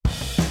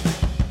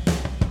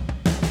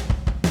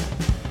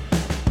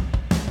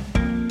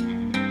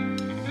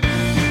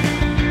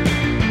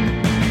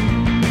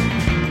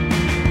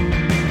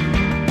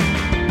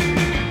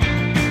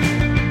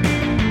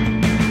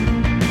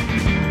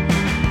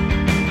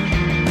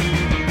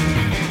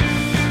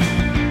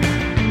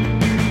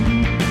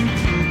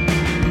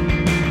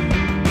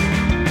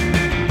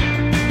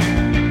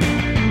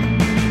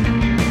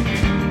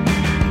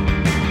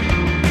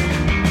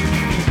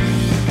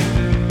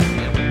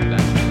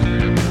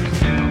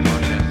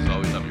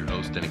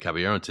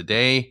Caballero. And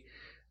today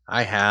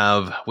I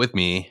have with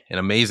me an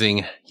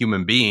amazing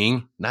human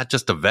being, not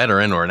just a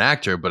veteran or an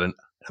actor, but an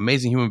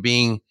amazing human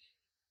being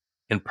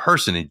in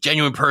person, a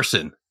genuine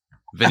person,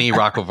 Vinny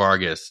Rocco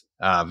Vargas.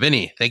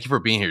 Vinny, thank you for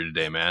being here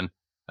today, man.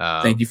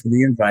 Thank you for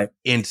the invite.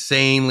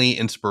 Insanely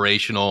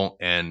inspirational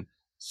and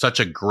such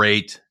a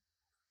great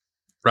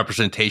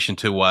representation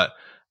to what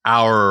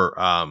our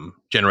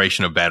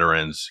generation of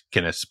veterans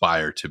can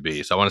aspire to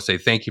be. So I want to say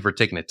thank you for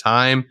taking the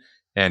time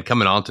and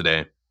coming on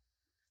today.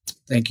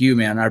 Thank you,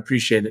 man. I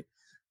appreciate it.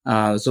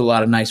 There's a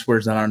lot of nice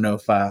words. I don't know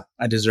if I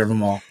deserve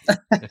them all.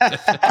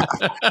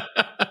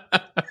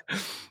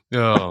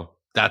 Oh,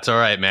 that's all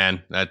right,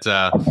 man. That's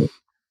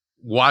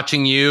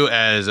watching you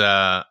as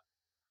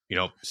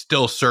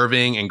still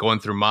serving and going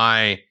through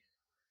my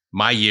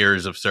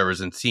years of service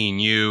and seeing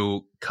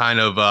you kind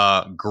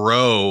of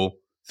grow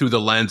through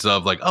the lens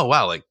of like, oh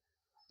wow, like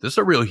this is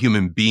a real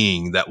human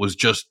being that was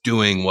just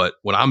doing what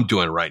I'm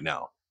doing right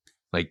now.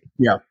 Like,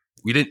 yeah,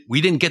 we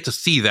didn't get to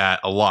see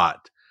that a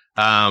lot.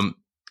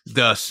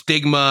 The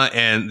stigma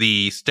and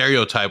the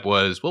stereotype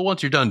was, well,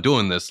 once you're done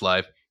doing this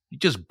life, you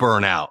just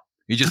burn out.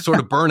 You just sort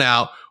of burn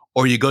out,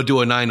 or you go do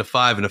a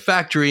 9-to-5 in a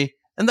factory,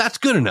 and that's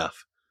good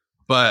enough.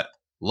 But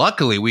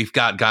luckily, we've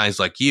got guys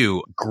like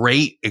you,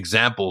 great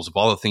examples of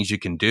all the things you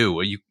can do.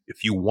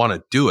 If you want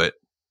to do it,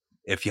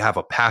 if you have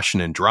a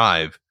passion and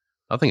drive,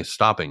 nothing is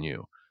stopping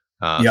you.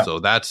 So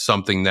that's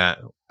something that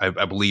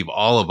I believe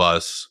all of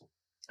us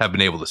have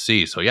been able to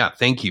see. So yeah,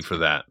 thank you for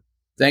that.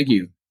 Thank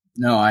you.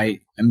 No, I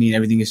mean,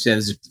 everything you said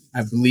is,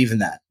 I believe in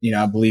that.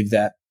 I believe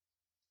that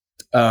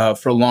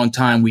for a long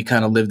time, we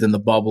kind of lived in the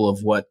bubble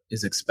of what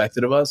is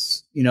expected of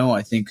us.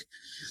 I think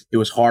it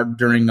was hard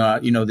during,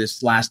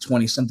 this last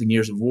 20 something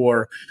years of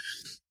war.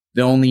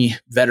 The only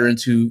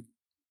veterans who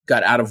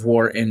got out of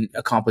war and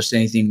accomplished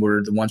anything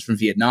were the ones from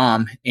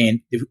Vietnam.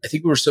 And I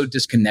think we were so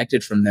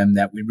disconnected from them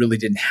that we really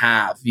didn't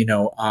have,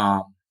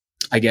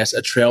 I guess,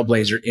 a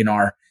trailblazer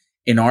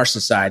in our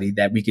society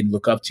that we can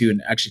look up to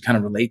and actually kind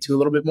of relate to a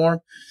little bit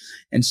more.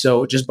 And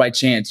so just by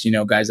chance,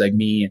 guys like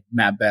me and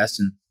Matt Best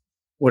and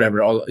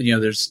whatever,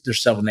 there's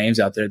several names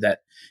out there that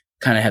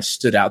kind of have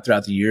stood out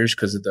throughout the years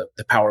because of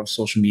the power of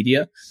social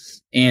media.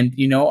 And,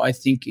 I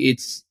think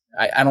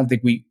I don't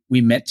think we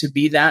meant to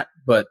be that,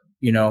 but,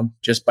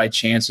 just by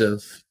chance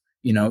of,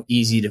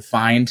 easy to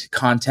find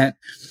content,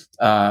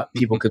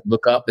 people could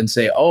look up and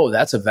say, oh,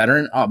 that's a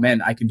veteran. Oh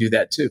man, I can do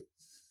that too.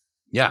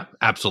 Yeah,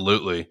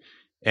 absolutely.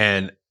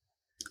 And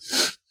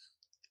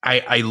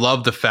I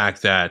love the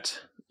fact that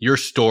your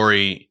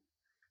story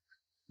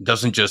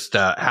doesn't just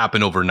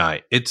happen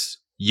overnight. It's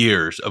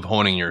years of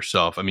honing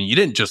yourself. I mean, you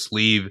didn't just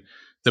leave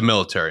the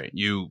military.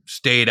 You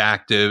stayed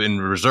active in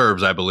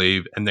reserves, I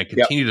believe, and then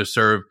continued to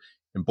serve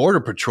in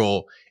Border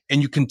Patrol.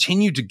 And you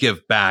continued to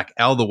give back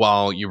all the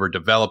while you were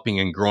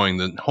developing and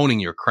growing and honing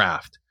your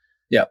craft.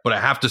 Yeah. But I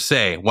have to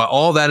say, while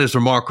all that is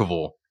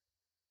remarkable,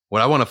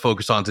 what I want to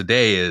focus on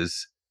today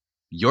is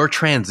your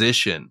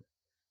transition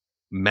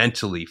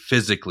mentally,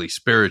 physically,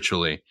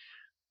 spiritually,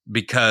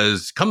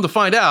 because come to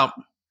find out,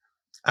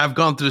 I've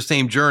gone through the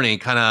same journey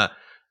kind of,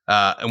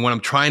 and when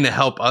I'm trying to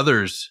help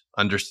others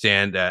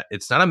understand that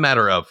it's not a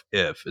matter of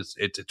if,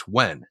 it's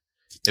when.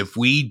 If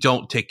we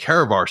don't take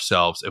care of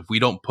ourselves, if we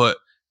don't put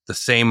the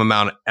same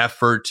amount of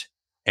effort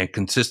and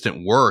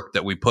consistent work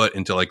that we put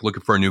into like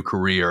looking for a new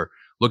career,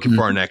 looking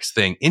for our next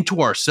thing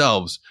into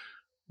ourselves,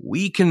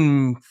 we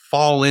can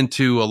fall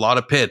into a lot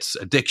of pits,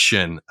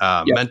 addiction,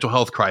 mental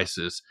health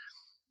crisis.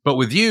 But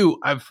with you,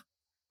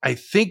 I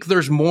think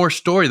there's more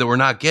story that we're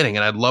not getting.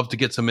 And I'd love to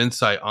get some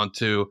insight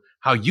onto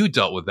how you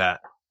dealt with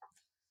that.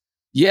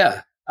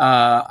 Yeah.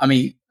 I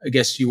mean, I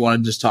guess you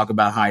want to just talk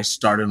about how I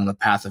started on the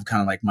path of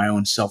kind of like my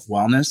own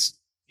self-wellness.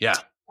 Yeah.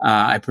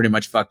 I pretty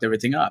much fucked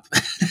everything up.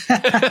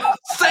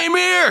 Same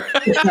here.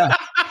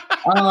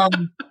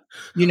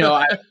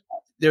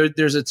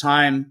 There's a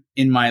time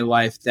in my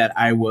life that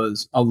I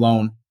was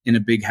alone in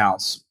a big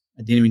house.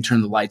 I didn't even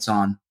turn the lights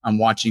on. I'm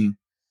watching,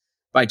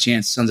 by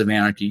chance, Sons of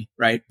Anarchy,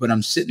 right? But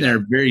I'm sitting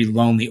there very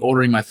lonely,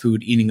 ordering my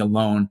food, eating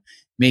alone,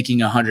 making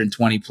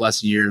 120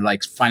 plus a year,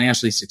 like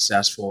financially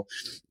successful,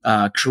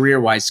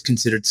 career-wise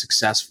considered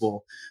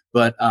successful,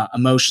 but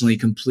emotionally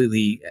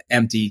completely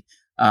empty.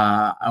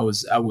 I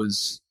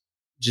was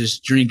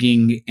just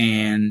drinking,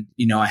 and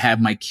I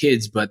had my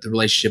kids, but the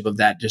relationship of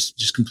that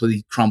just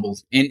completely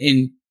crumbled,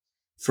 and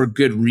for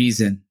good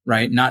reason,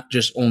 right? Not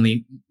just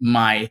only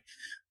my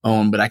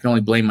own, but I can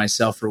only blame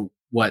myself for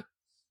what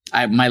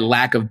my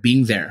lack of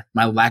being there,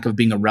 my lack of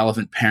being a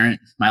relevant parent,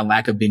 my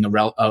lack of being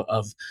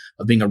of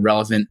being a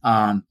relevant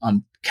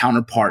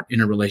counterpart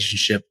in a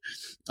relationship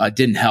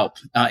didn't help.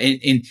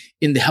 In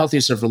the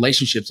healthiest of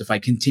relationships, if I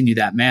continue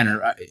that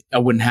manner, I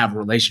wouldn't have a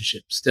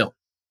relationship still.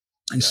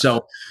 And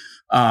so,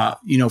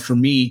 for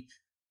me,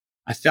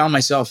 I found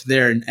myself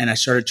there and I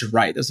started to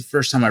write. That's the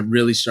first time I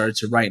really started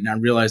to write. And I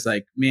realized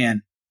like,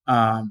 man,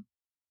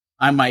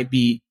 I might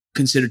be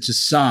considered to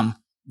some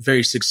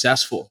very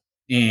successful,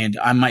 and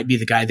I might be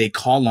the guy they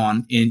call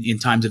on in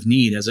times of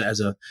need as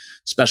a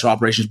special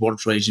operations border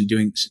patrol agent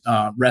doing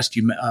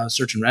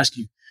search and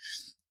rescue.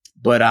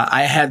 but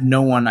I had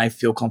no one I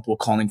feel comfortable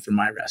calling for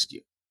my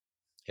rescue.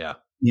 Yeah.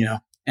 You know,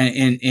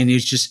 and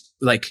it's just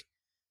like,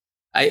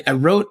 I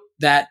wrote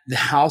that the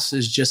house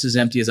is just as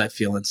empty as I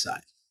feel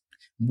inside.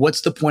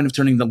 What's the point of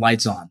turning the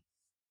lights on?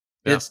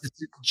 Yeah. It's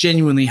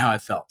genuinely how I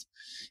felt.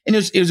 And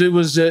it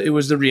was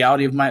the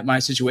reality of my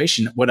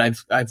situation. What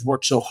I've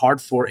worked so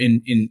hard for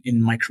in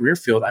my career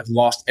field, I've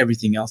lost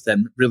everything else that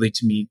really,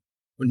 to me,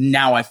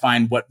 now I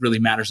find what really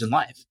matters in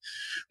life,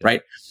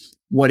 right?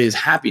 What is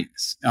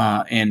happiness?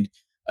 And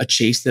a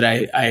chase that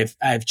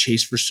I've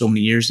chased for so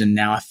many years, and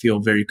now I feel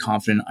very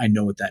confident I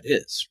know what that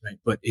is, right?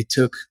 But it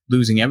took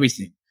losing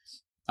everything.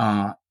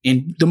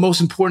 And the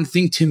most important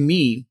thing to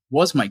me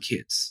was my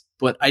kids,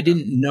 but I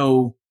didn't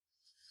know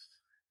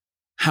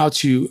how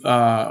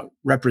to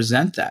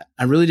represent that.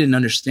 I really didn't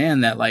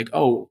understand that, like,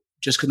 oh,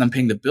 just because I'm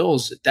paying the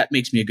bills, that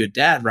makes me a good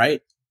dad,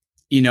 right?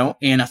 You know,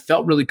 and I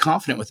felt really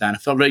confident with that. I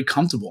felt very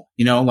comfortable,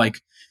 you know,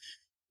 like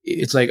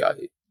it's like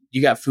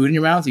you got food in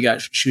your mouth, you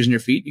got shoes in your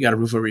feet, you got a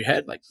roof over your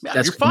head. Like,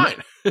 that's you're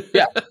fine.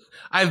 Yeah.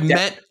 I've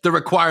met the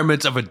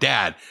requirements of a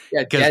dad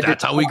because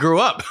that's how we grew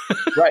up.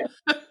 Right.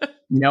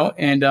 You know,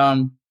 and,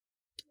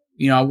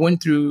 you know, I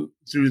went through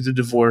the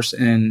divorce,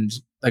 and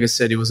like I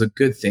said, it was a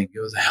good thing. It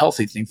was a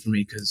healthy thing for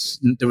me because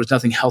there was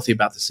nothing healthy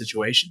about the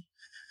situation.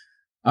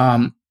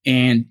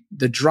 And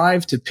the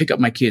drive to pick up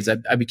my kids,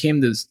 I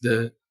became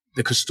the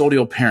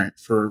custodial parent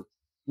for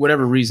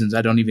whatever reasons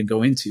I don't even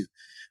go into.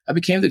 I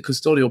became the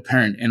custodial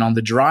parent. And on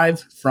the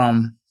drive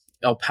from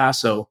El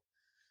Paso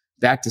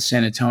back to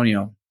San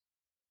Antonio,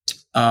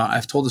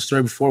 I've told the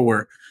story before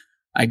where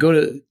I go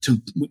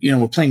to, you know,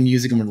 we're playing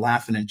music and we're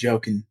laughing and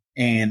joking.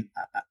 And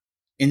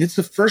it's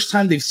the first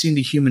time they've seen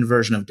the human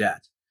version of dad,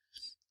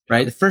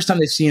 right? The first time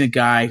they've seen a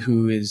guy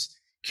who is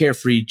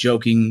carefree,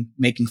 joking,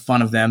 making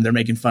fun of them. They're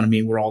making fun of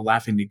me. We're all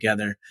laughing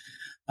together.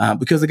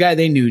 Because the guy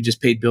they knew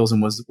just paid bills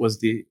and was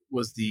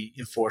the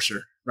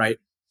enforcer, right?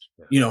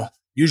 You know,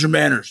 use your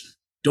manners.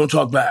 Don't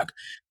talk back.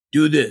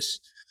 Do this.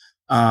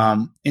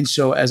 And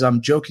so as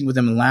I'm joking with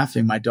them and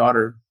laughing, my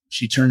daughter,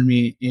 she turned to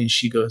me and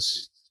she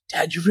goes,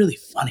 "Dad, you're really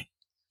funny."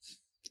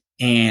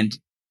 And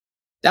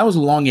that was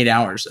a long 8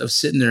 hours of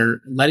sitting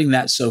there, letting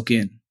that soak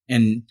in,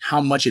 and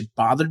how much it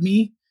bothered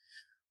me.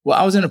 Well,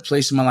 I was in a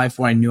place in my life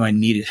where I knew I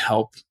needed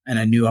help, and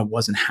I knew I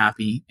wasn't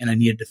happy, and I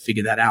needed to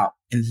figure that out.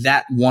 And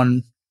that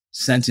one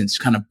sentence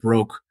kind of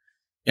broke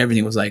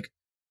everything. It was like,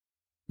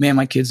 man,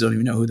 my kids don't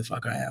even know who the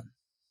fuck I am.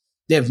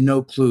 They have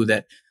no clue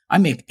that I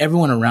make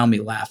everyone around me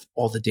laugh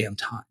all the damn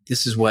time.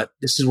 This is what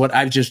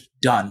I've just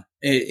done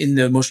in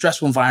the most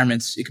stressful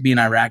environments. It could be in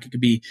Iraq. It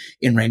could be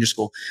in Ranger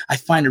School. I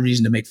find a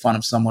reason to make fun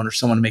of someone, or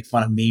someone to make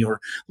fun of me, or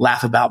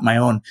laugh about my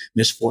own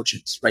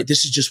misfortunes, right?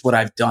 This is just what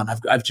I've done.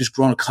 I've just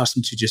grown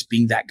accustomed to just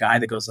being that guy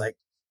that goes like,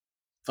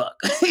 fuck,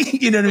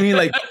 you know what I mean?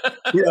 Like,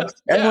 you know,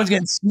 everyone's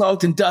getting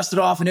smoked and dusted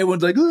off, and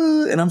everyone's like,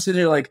 ooh, and I'm sitting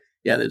there like,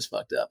 yeah, that's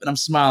fucked up. And I'm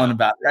smiling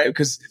about it, right?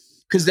 Because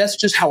that's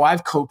just how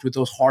I've coped with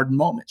those hard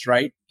moments,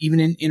 right? Even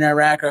in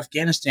Iraq or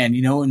Afghanistan,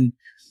 you know, and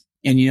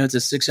you know, it's a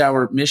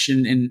 6-hour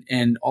mission,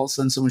 and all of a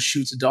sudden someone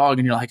shoots a dog,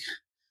 and you're like,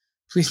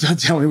 please don't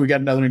tell me we got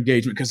another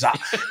engagement, because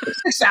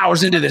 6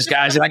 hours into this,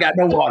 guys, and I got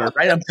no water,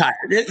 right? I'm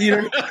tired.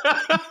 You know?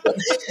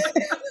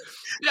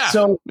 Yeah.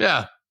 So,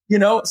 yeah. You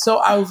know, so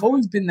I've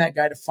always been that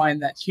guy to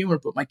find that humor,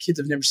 but my kids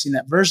have never seen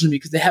that version of me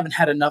because they haven't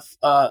had enough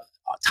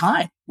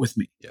time with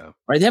me. Yeah.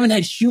 Right. They haven't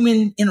had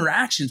human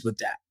interactions with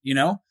that, you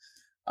know?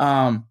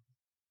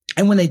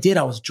 And when they did,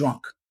 I was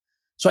drunk.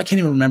 So I can't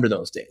even remember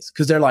those days,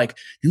 because they're like,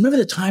 you remember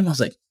the time? I was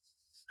like,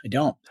 I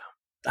don't.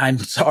 I'm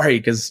sorry,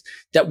 because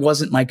that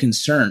wasn't my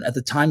concern. At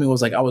the time, it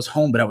was like I was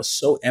home, but I was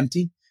so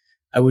empty.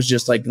 I was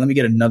just like, let me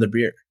get another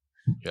beer.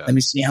 Yeah. Let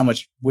me see how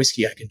much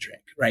whiskey I can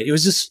drink. Right. It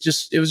was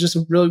just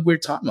a really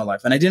weird time in my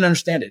life, and I didn't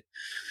understand it.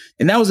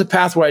 And that was a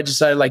path where I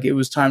decided like it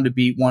was time to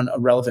be a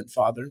relevant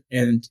father.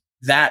 And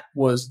that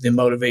was the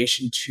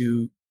motivation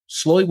to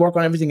slowly work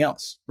on everything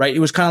else. Right. It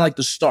was kind of like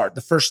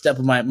the first step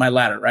of my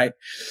ladder, right?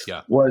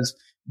 Yeah. Was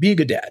be a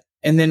good dad.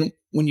 And then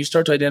when you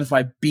start to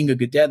identify being a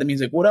good dad, that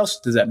means like, what else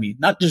does that mean?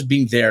 Not just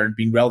being there and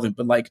being relevant,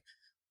 but like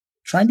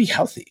try and be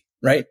healthy.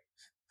 Right.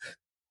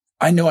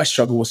 I know I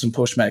struggle with some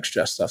post-traumatic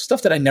stress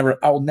stuff that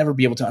I'll never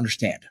be able to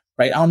understand,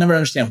 right? I'll never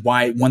understand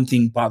why one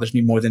thing bothers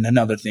me more than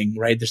another thing,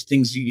 right? There's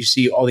things you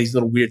see, all these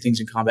little weird things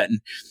in combat,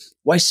 and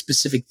why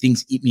specific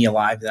things eat me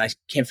alive that I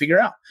can't figure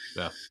out.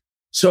 Yeah.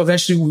 So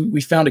eventually we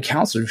found a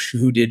counselor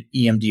who did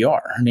EMDR.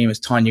 Her name is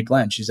Tanya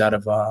Glenn. She's out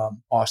of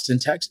Austin,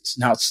 Texas,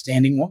 an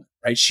outstanding woman,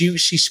 right? She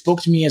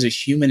spoke to me as a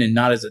human and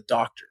not as a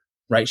doctor,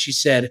 right? She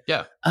said,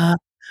 I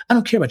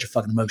don't care about your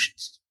fucking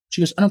emotions.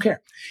 She goes, I don't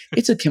care.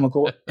 It's a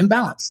chemical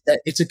imbalance.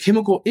 It's a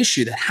chemical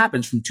issue that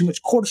happens from too much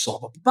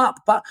cortisol.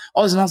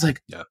 All this, and I was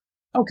like,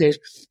 okay,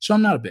 so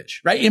I'm not a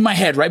bitch, right? In my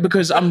head, right?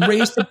 Because I'm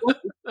raised to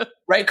believe,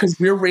 right? Because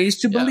we're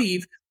raised to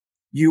believe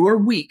you are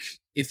weak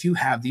if you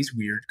have these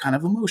weird kind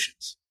of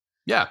emotions.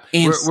 Yeah,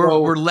 and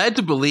we're led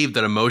to believe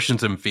that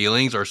emotions and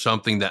feelings are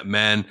something that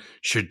men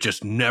should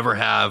just never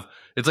have.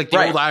 It's like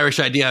the old Irish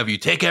idea of you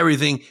take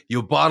everything,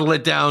 you bottle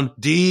it down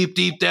deep,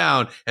 deep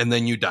down, and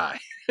then you die.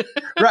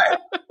 Right.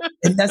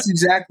 And that's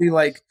exactly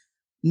like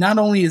not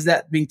only is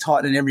that being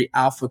taught in every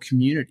alpha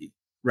community,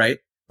 right?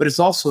 But it's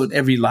also in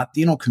every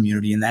Latino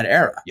community in that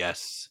era.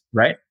 Yes.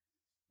 Right?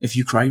 If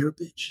you cry, you're a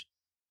bitch.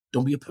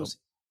 Don't be a pussy.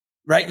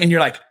 Right? And you're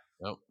like,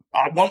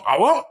 I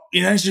won't.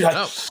 You know, she's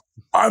like,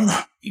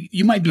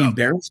 you might be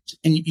embarrassed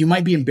and you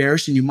might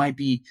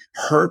be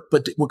hurt,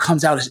 but what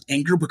comes out is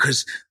anger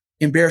because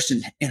embarrassed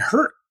and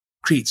hurt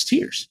creates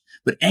tears,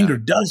 but anger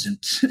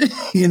doesn't,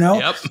 you know?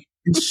 Yep.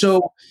 And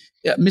so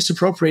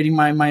misappropriating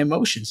my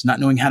emotions, not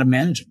knowing how to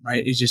manage them,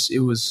 right? It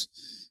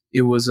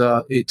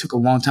took a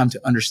long time to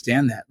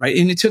understand that, right?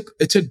 And it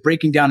took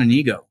breaking down an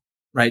ego,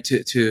 right?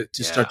 To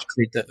start to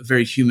create the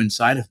very human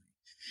side of me.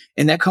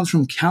 And that comes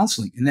from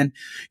counseling. And then,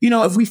 you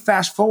know, if we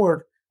fast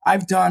forward,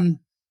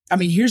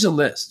 here's a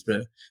list,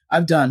 bro.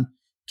 I've done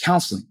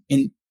counseling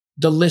and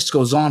the list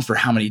goes on for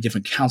how many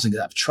different counseling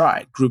that I've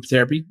tried. Group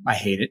therapy, I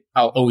hate it.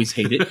 I'll always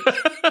hate it.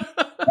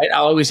 Right?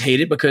 I'll always hate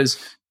it because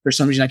for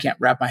some reason I can't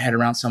wrap my head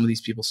around some of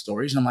these people's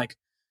stories. And I'm like,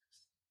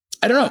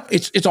 I don't know.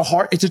 It's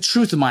a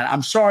truth of mine.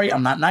 I'm sorry.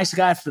 I'm not a nice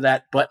guy for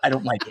that, but I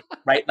don't like it.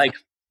 Right.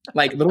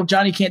 Like little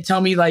Johnny can't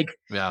tell me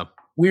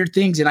weird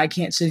things and I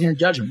can't sit here and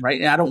judge him. Right.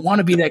 And I don't want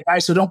to be that guy.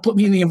 So don't put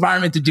me in the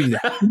environment to do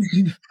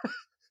that.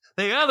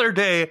 The other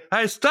day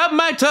I stubbed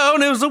my toe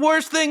and it was the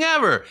worst thing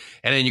ever.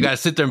 And then you got to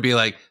sit there and be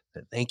like,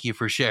 thank you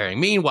for sharing.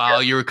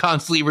 Meanwhile, you're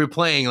constantly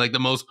replaying like the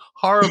most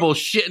horrible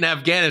shit in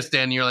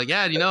Afghanistan. And you're like,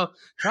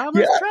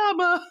 trauma's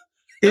trauma.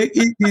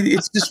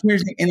 It's this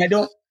weird thing.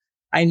 And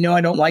I know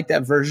I don't like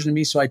that version of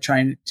me. So I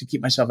try to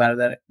keep myself out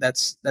of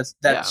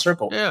that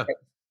circle. Yeah. Right?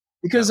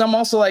 Because I'm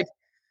also like,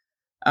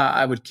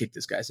 I would kick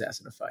this guy's ass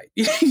in a fight.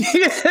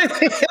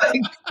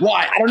 Like,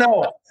 why? I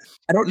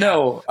don't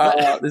know.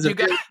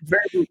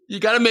 You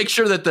got to make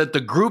sure that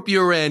the group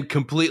you're in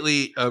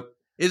completely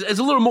is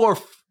a little more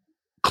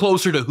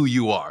closer to who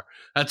you are.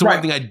 That's the one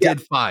thing I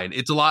did find.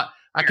 It's a lot.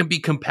 I can be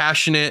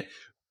compassionate,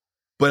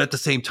 but at the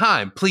same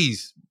time,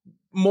 please,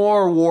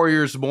 more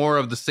warriors, more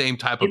of the same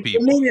type of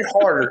people. It made it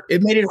harder.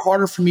 It made it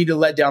harder for me to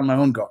let down my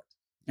own guard.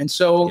 And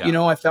so, you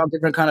know, I found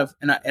different kind of,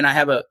 and I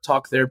have a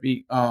talk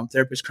therapy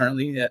therapist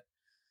currently that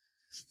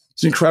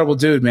he's an incredible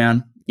dude,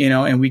 man. You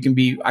know, and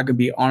I can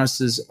be honest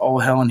as all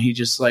hell. And he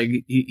just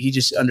he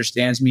just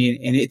understands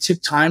me. And it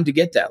took time to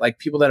get that. Like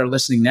people that are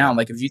listening now,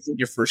 like if you think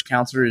your first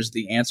counselor is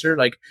the answer,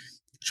 like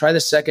try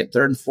the second,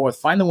 third, and fourth,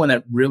 find the one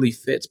that really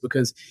fits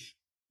because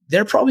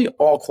they're probably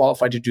all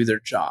qualified to do their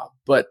job,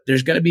 but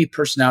there's going to be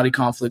personality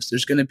conflicts.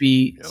 There's going to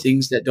be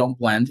things that don't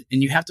blend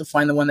and you have to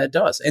find the one that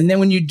does. And then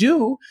when you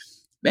do,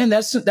 man,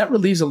 that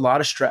relieves a lot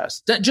of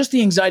stress. That just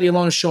the anxiety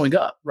alone is showing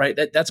up, right?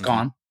 That's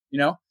gone, you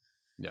know?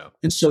 Yeah.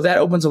 And so that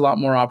opens a lot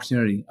more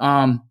opportunity.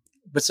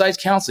 Besides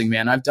counseling,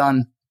 man, I've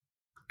done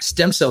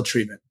stem cell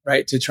treatment,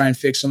 right? To try and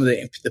fix some of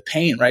the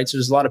pain, right? So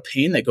there's a lot of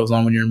pain that goes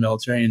on when you're in the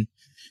military and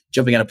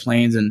jumping out of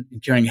planes and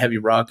carrying heavy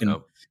rock and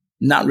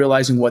not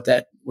realizing what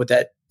that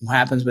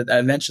happens. But I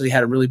eventually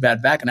had a really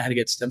bad back and I had to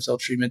get stem cell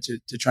treatment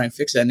to try and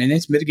fix that. And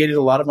it's mitigated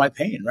a lot of my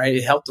pain, right?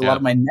 It helped a lot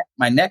of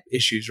my neck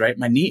issues, right?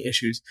 My knee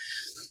issues.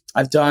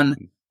 I've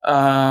done,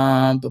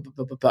 I've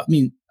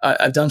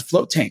done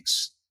float tank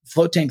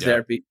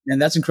therapy,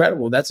 and that's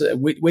incredible. That's a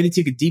way to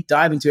take a deep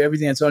dive into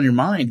everything that's on your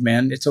mind,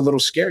 man. It's a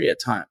little scary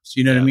at times.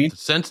 You know what I mean?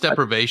 Sense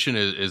deprivation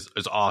is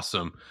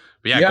awesome.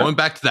 But going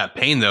back to that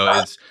pain though,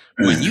 is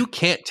when you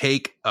can't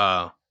take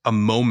a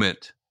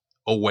moment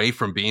away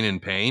from being in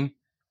pain,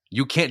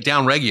 you can't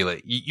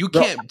downregulate. You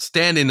can't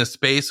stand in a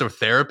space of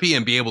therapy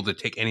and be able to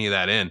take any of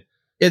that in.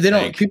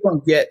 Yeah, people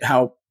don't get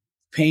how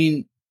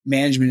pain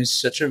management is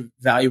such a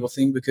valuable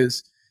thing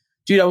because,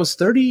 dude, I was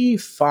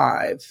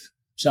 35.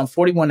 So I'm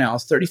 41 now. I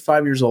was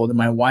 35 years old, and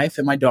my wife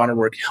and my daughter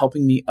were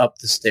helping me up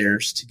the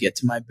stairs to get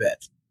to my bed.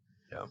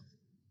 Yeah.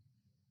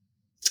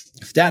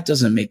 If that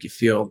doesn't make you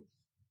feel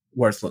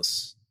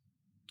worthless,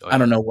 I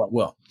don't know what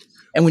will.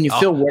 And when you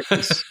feel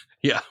worthless,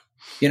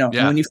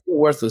 when you feel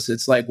worthless,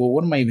 it's like, well,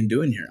 what am I even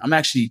doing here? I'm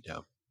actually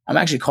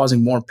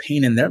causing more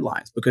pain in their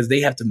lives because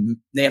they have to.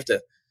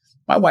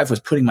 My wife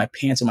was putting my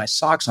pants and my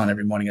socks on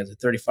every morning as a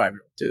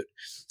 35-year-old dude.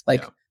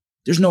 Like,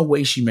 there's no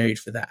way she married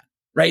for that,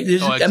 right?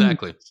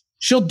 Exactly.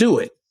 She'll do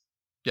it.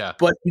 Yeah.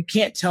 But you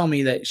can't tell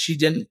me that she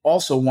didn't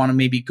also want to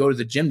maybe go to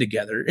the gym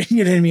together,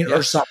 you know what I mean? Yeah.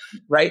 Or something,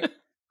 right?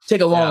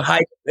 Take a long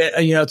hike,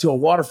 to a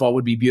waterfall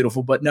would be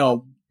beautiful. But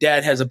no,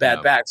 dad has a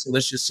bad back, so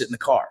let's just sit in the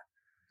car.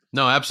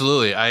 No,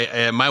 absolutely.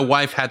 My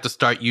wife had to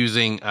start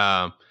using,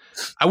 I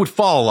would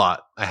fall a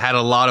lot. I had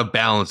a lot of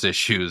balance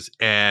issues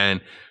and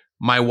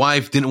my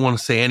wife didn't want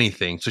to say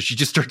anything. So she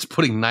just starts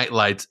putting night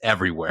lights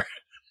everywhere.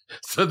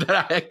 So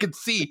that I could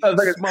see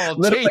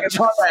small changes.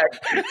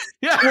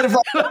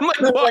 I'm like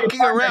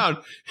walking around.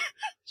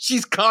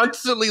 She's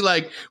constantly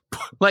like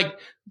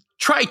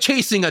try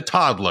chasing a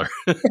toddler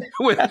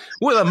with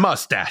a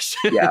mustache.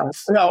 Yeah,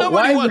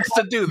 nobody wants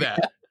to do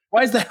that.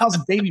 Why is the house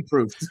baby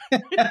proof?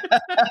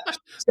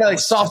 It's got like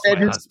soft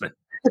edges.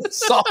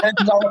 Soft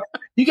edges.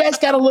 You guys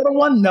got a little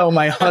one? No,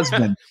 my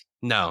husband.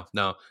 No.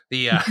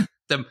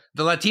 The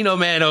Latino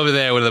man over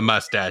there with a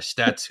mustache.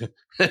 That's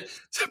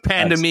it's a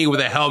panda me with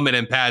a helmet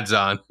and pads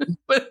on.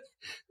 But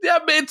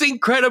it's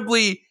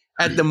incredibly.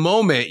 at the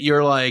moment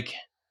you're like,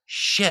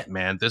 shit,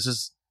 man, this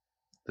is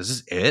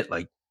it.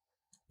 Like,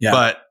 Yeah.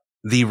 but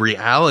the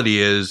reality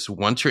is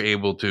once you're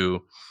able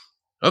to,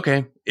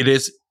 okay,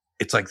 it's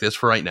like this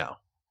for right now.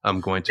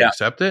 I'm going to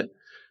accept it.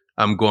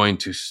 I'm going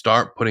to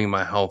start putting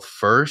my health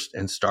first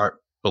and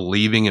start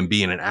believing and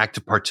being an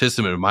active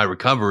participant in my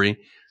recovery.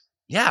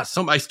 Yeah,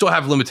 I still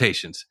have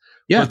limitations.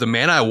 Yeah. But the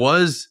man I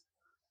was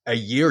a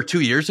year or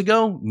 2 years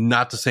ago,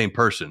 not the same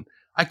person.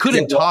 I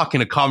couldn't talk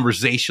in a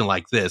conversation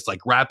like this, like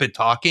rapid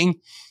talking.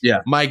 Yeah.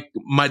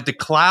 The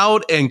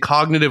cloud and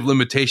cognitive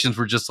limitations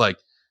were just like,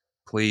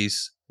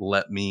 please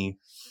let me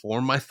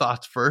form my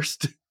thoughts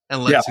first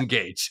and let's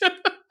engage.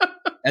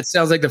 That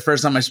sounds like the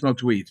first time I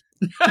smoked weed.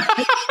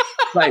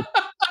 Like,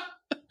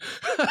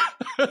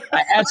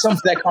 I add some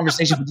to that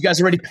conversation, but you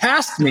guys already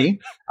passed me,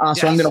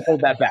 so I'm going to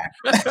hold that back.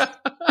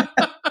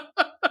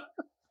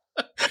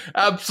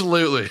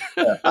 Absolutely.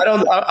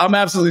 I'm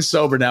absolutely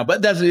sober now,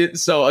 but definitely.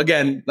 So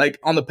again, like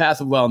on the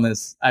path of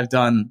wellness, I've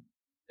done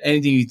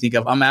anything you think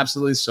of. I'm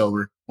absolutely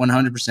sober,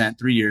 100%,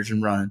 3 years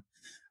and running.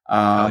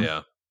 Hell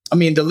yeah. I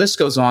mean, the list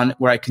goes on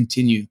where I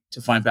continue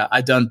to find value.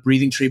 I've done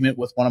breathing treatment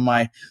with one of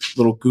my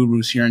little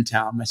gurus here in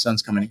town. My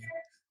son's coming in.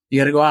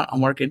 You got to go out.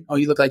 I'm working. Oh,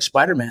 you look like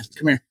Spider-Man.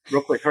 Come here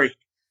real quick. Hurry.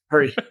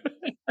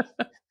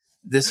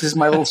 This is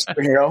my little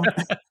superhero.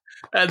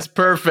 That's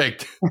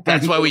perfect.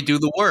 That's why we do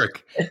the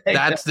work.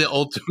 That's the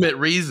ultimate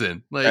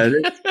reason. Like,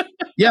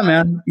 yeah,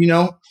 man.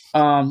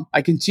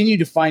 I continue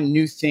to find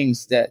new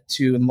things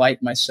to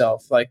enlighten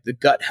myself. Like the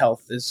gut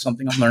health is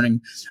something I'm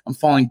learning. I'm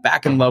falling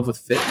back in love with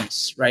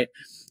fitness, right?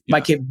 My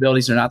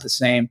capabilities are not the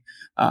same.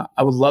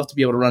 I would love to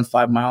be able to run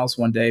 5 miles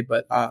one day,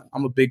 but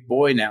I'm a big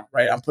boy now,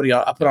 right? I put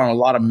on a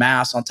lot of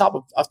mass on top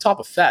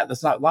of fat.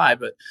 That's not lie,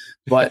 but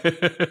I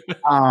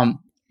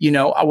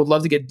would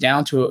love to get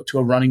down to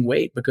a running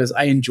weight because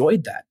I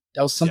enjoyed that.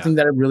 That was something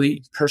that I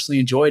really personally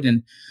enjoyed.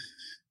 And,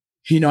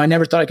 I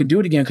never thought I could do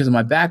it again because of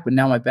my back, but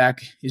now my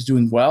back is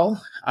doing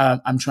well.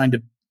 I'm trying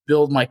to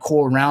build my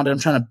core around it. I'm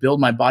trying to build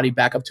my body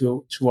back up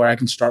to where I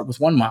can start with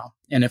 1 mile.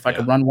 And if I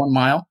could run 1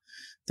 mile,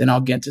 then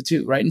I'll get to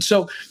 2. Right. And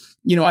so,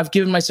 I've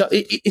given myself,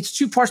 it's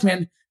 2 parts,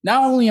 man.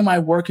 Not only am I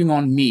working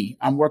on me,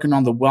 I'm working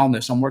on the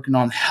wellness. I'm working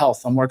on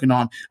health.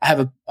 I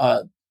have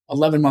a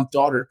 11-month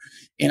daughter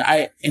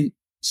and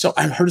so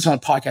I heard this on a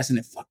podcast and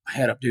it fucked my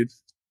head up, dude.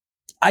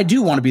 I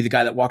do want to be the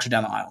guy that walks her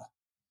down the aisle.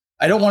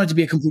 I don't want it to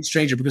be a complete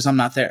stranger because I'm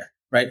not there,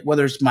 right?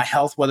 Whether it's my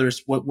health, whether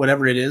it's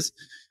whatever it is,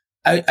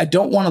 I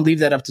don't want to leave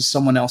that up to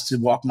someone else to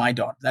walk my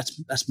daughter.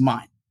 That's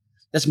mine.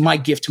 That's my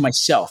gift to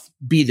myself.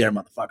 Be there,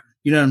 motherfucker.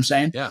 You know what I'm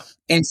saying? Yeah.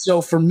 And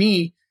so for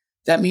me,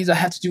 that means I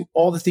have to do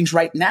all the things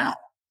right now,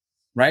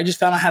 right? I just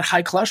found I had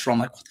high cholesterol. I'm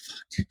like, what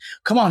the fuck?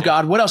 Come on,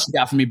 God, what else you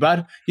got for me,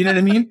 bud? You know what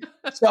I mean?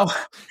 So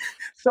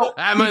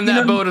I'm in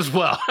that boat as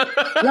well.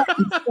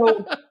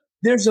 So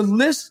there's a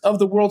list of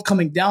the world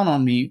coming down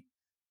on me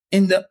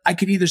I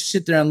could either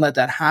sit there and let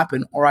that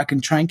happen or I can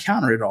try and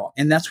counter it all.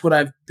 And that's what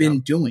I've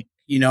been doing.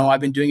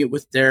 I've been doing it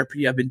with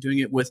therapy. I've been doing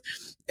it with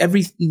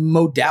every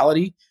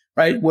modality,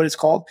 right? What it's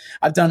called.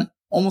 I've done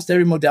almost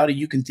every modality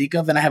you can think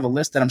of. And I have a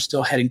list that I'm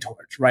still heading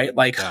towards, right?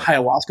 Like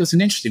ayahuasca is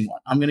an interesting one.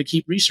 I'm going to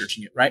keep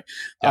researching it, right?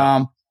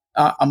 Yeah.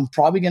 I'm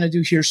probably going to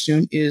do here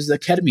soon is the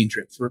ketamine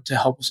drip to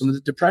help with some of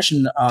the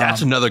depression.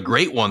 That's another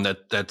great one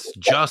that's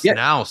just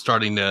now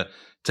starting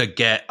to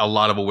get a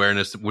lot of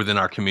awareness within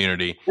our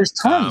community. There's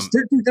tons.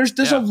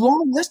 There's a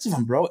long list of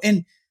them, bro.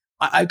 And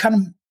I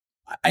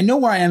know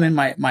where I am in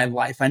my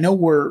life. I know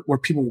where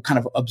people will kind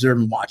of observe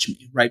and watch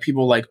me, right?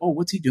 People are like, oh,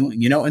 what's he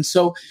doing? And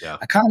so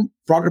I kind of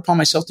brought it upon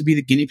myself to be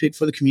the guinea pig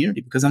for the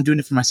community because I'm doing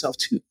it for myself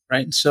too,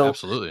 right? And so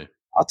absolutely.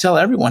 I'll tell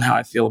everyone how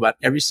I feel about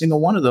every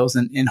single one of those,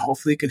 and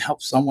hopefully it can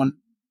help someone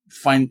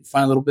find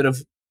a little bit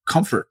of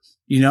comfort.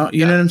 You know what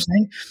I'm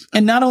saying?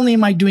 And not only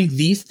am I doing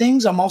these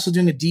things, I'm also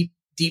doing a deep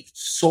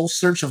soul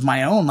search of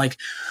my own. Like,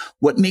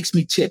 what makes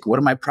me tick? What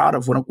am I proud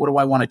of? What do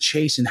I want to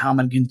chase? And how am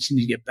I going to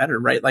continue to get better?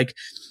 Right? Like,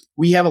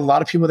 we have a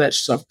lot of people that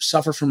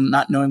suffer from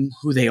not knowing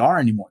who they are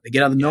anymore. They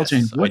get out of the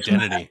military and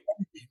identity,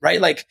 right?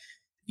 Like,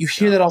 you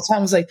hear that all the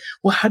time. It's like,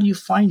 well, how do you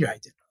find your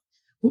identity?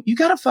 Well, you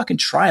got to fucking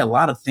try a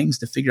lot of things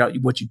to figure out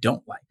what you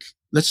don't like.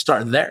 Let's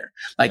start there.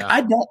 Like,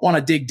 I don't want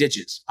to dig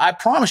ditches. I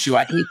promise you,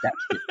 I hate that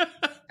shit.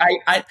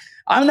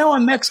 I know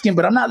I'm Mexican,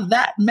 but I'm not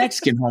that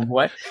Mexican,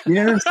 homeboy. You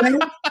know what I'm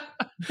saying?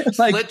 It's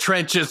like, split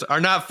trenches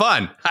are not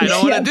fun. I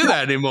don't want to do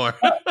that anymore.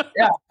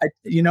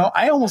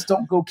 I almost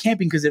don't go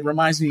camping because it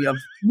reminds me of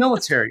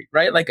military,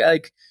 right? Like,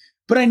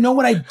 but I know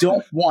what I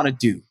don't want to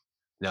do.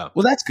 No.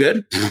 Well, that's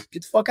good. Get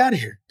the fuck out of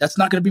here. That's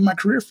not going to be my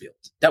career field.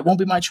 That won't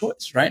be my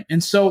choice, right?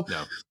 And so,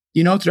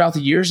 throughout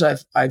the years,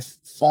 I've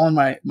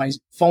fallen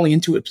falling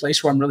into a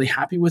place where I'm really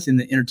happy with in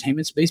the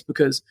entertainment space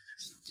because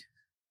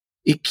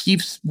it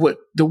keeps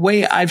the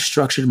way I've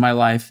structured my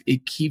life.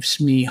 It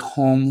keeps me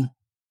home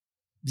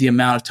the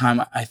amount of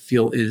time I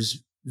feel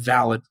is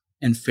valid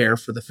and fair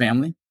for the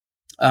family.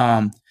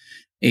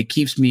 It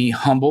keeps me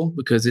humble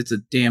because it's a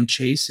damn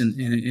chase,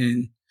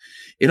 and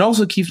it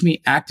also keeps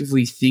me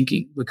actively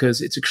thinking because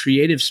it's a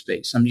creative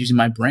space. I'm using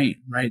my brain,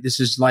 right?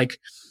 It's like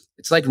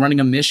running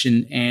a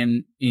mission,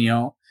 and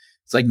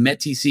It's like Met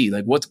TC.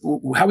 Like,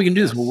 how we can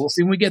do this? Well, we'll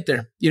see when we get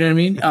there. You know what I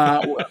mean?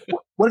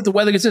 What if the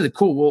weather gets in it?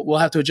 Cool. We'll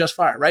have to adjust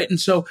fire, right? And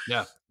so,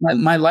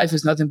 my life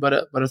is nothing but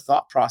a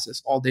thought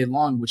process all day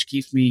long, which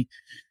keeps me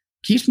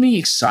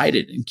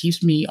excited and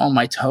keeps me on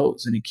my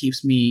toes, and it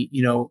keeps me,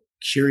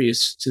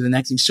 curious to the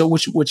next thing. So,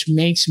 which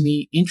makes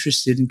me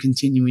interested in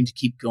continuing to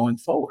keep going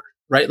forward,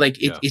 right? Like,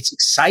 it's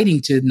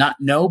exciting to not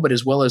know, but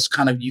as well as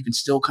kind of you can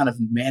still kind of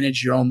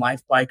manage your own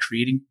life by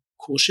creating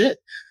cool shit.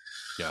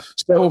 Yeah.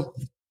 So,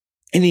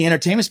 in the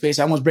entertainment space,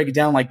 I almost break it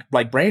down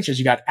like branches.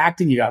 You got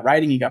acting, you got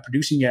writing, you got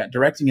producing, you got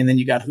directing, and then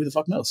you got who the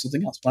fuck knows,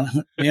 something else. I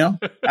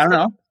don't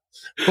know.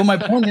 But my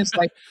point is,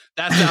 like,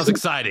 that sounds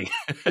exciting.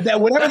 That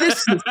whatever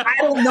this is, I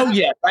don't know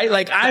yet, right?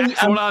 Like,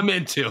 That's what I'm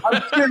into.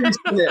 I'm curious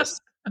for this.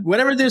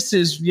 Whatever this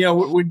is,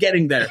 we're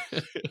getting there.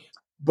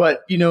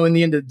 But in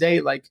the end of the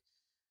day, like,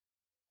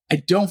 I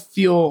don't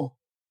feel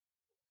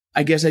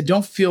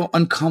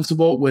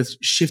uncomfortable with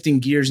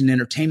shifting gears in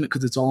entertainment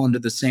because it's all under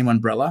the same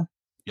umbrella.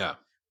 Yeah.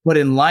 But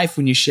in life,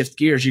 when you shift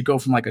gears, you go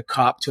from like a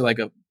cop to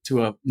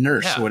a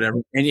nurse or whatever,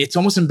 and it's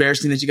almost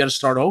embarrassing that you got to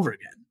start over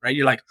again, right?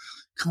 You're like,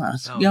 come on,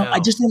 no. I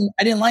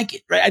didn't like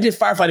it, right? I did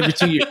firefighting for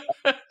 2 years.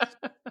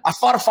 I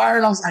fought a fire,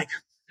 and I was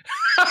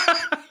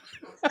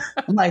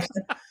like,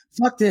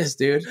 fuck this,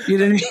 dude. You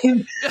know what I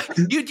mean?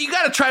 You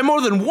got to try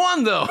more than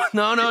one, though.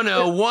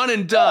 No, one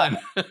and done.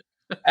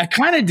 I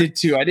kind of did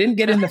too. I didn't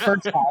get in the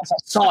first house. I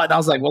saw it, and I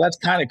was like, well, that's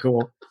kind of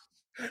cool.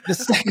 The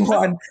second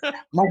one,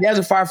 my dad's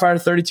a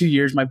firefighter, 32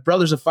 years. My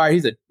brother's a fire.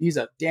 He's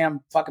a damn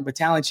fucking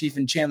battalion chief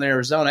in Chandler,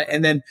 Arizona.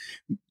 And then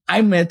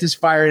I met this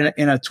fire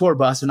in a tour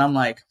bus, and I'm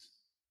like,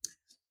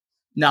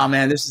 "No,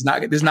 man, this is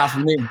not for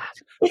me.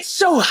 It's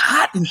so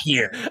hot in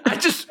here." I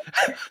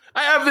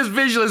have this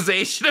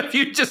visualization of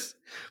you just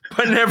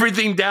putting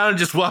everything down and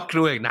just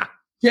walking away. Nah,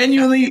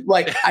 genuinely,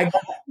 like,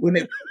 when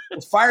the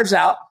fire's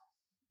out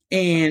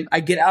and I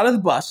get out of the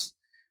bus,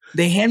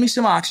 they hand me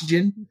some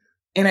oxygen.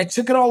 And I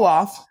took it all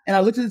off, and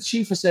I looked at the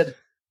chief and said,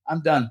 "I'm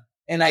done."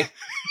 And I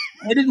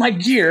headed my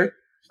gear,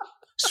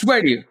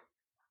 swear to you,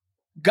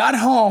 got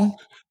home,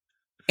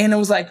 and it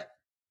was like,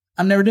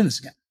 I'm never doing this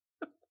again.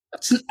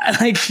 So,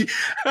 like,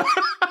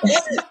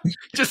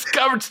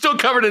 still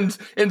covered in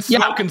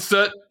smoke and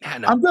soot. Yeah,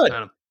 no, I'm good.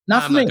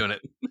 Not for me. Not doing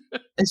it.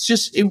 It's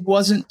just, it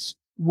wasn't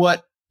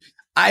what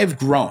I've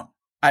grown.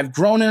 I've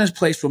grown in this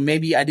place where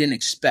maybe I didn't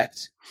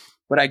expect,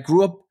 but I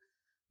grew up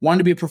wanting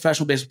to be a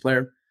professional baseball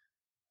player.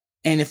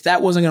 And if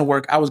that wasn't going to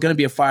work, I was going to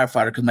be a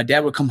firefighter because my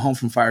dad would come home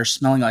from fire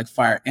smelling like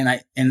fire. And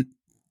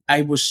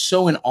I was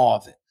so in awe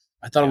of it.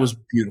 I thought it was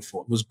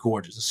beautiful. It was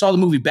gorgeous. I saw the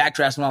movie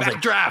Backdraft and I was like,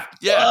 Backdraft.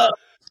 Yeah.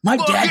 My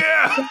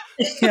dad.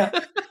 Yeah.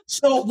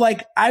 So,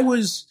 like,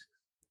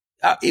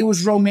 it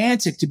was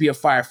romantic to be a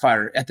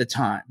firefighter at the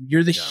time.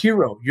 You're the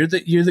hero. You're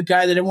the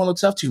guy that everyone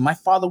looks up to. My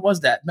father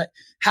was that.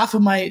 Half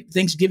of my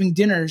Thanksgiving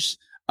dinners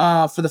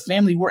for the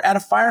family were at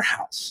a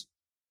firehouse.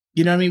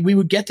 You know what I mean? We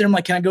would get there. I'm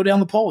like, "Can I go down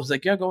the pole?" He's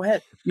like, "Yeah, go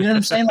ahead." You know what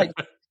I'm saying? Like,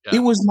 It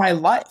was my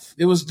life.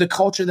 It was the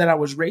culture that I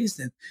was raised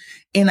in.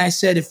 And I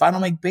said, if I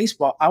don't make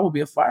baseball, I will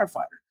be a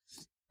firefighter.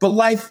 But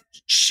life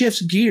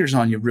shifts gears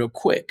on you real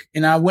quick.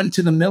 And I went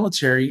to the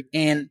military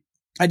and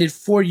I did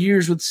 4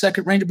 years with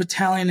 2nd Ranger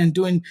Battalion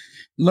and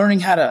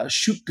learning how to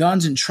shoot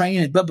guns and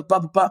train and blah, blah, blah,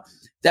 blah, blah.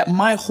 That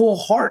my whole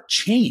heart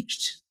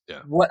changed.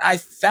 Yeah. What I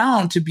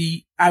found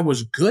I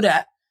was good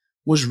at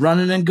was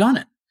running and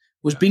gunning.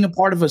 Was being a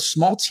part of a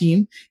small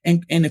team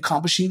and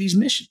accomplishing these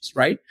missions,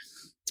 right?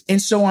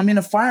 And so I'm in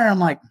a fire. I'm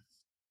like,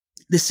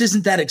 this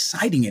isn't that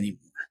exciting anymore.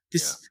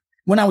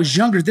 When I was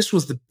younger, this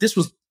was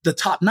the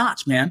top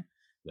notch, man.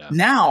 Yeah.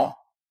 Now,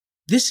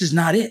 this is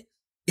not it.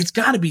 It's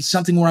got to be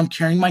something where I'm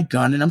carrying my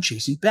gun and I'm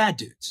chasing bad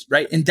dudes,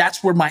 right? And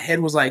that's where my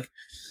head was like,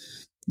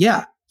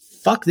 yeah,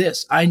 fuck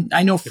this. I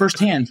know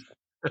firsthand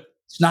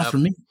it's not for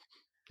me.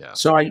 Yeah.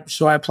 So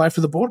I applied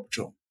for the Border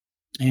Patrol,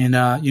 and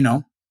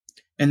and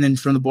then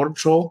from the Border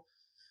Patrol,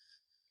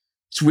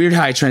 it's weird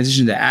how I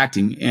transitioned to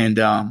acting. And,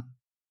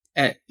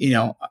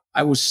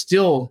 I was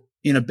still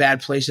in a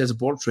bad place as a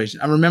Border Patrol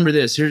agent. I remember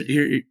this.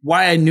 Here,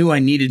 why I knew I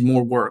needed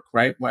more work,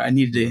 right? Why I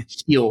needed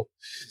to heal.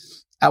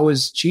 I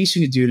was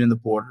chasing a dude in the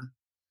border,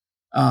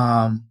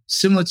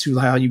 similar to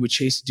how you would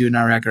chase a dude in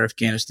Iraq or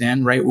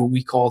Afghanistan, right? What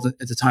we called at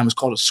the time was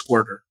called a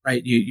squirter,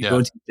 right? You go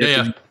into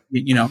the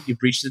you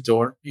breach the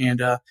door,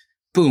 and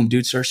boom,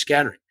 dude starts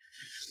scattering.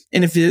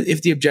 And if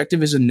the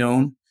objective is a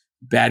known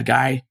bad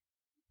guy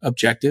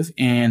objective,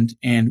 and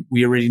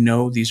we already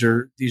know these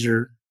are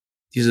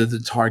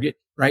the target,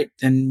 right?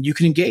 Then you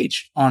can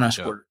engage on a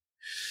squirter.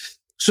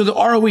 So the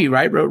ROE,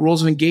 right?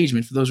 Rules of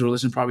engagement, for those who are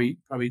listening, probably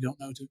don't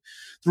know too.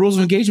 The rules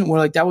of engagement were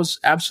like, that was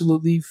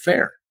absolutely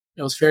fair.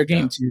 It was fair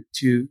game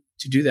to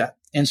do that.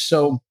 And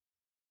so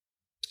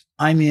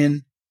I'm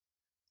in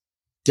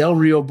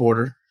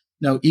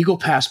Eagle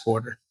Pass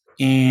border,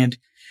 and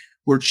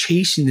we're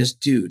chasing this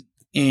dude.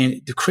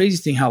 And the crazy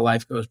thing how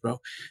life goes,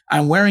 bro,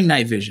 I'm wearing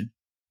night vision.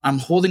 I'm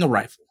holding a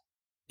rifle,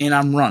 and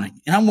I'm running,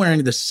 and I'm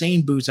wearing the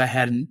same boots I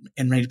had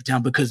in Rainy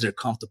Town because they're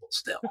comfortable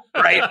still,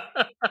 right?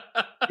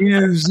 You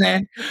know what I'm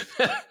saying?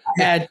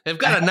 They've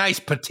got a nice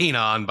patina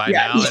on by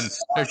Yeah. now, and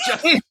they're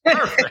just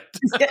perfect.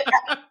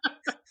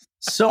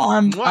 So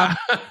I'm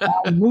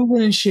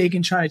moving and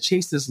shaking, trying to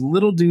chase this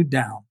little dude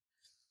down.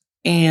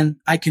 And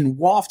I can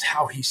waft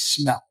how he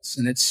smells.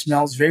 And it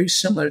smells very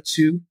similar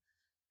to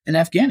an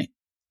Afghani.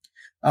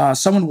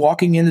 Someone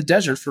walking in the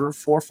desert for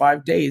 4 or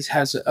 5 days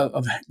has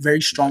a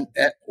very strong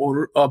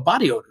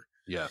body odor,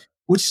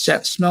 which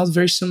smells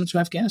very similar to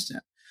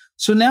Afghanistan.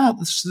 So now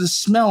the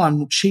smell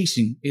I'm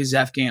chasing is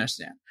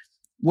Afghanistan.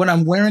 What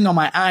I'm wearing on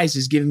my eyes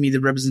is giving me the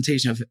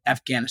representation of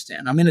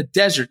Afghanistan. I'm in a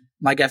desert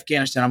like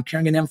Afghanistan. I'm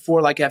carrying an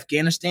M4 like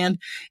Afghanistan.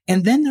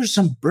 And then there's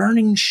some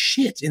burning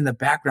shit in the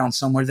background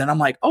somewhere that I'm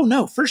like, oh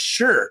no, for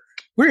sure.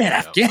 We're in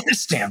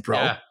Afghanistan, bro.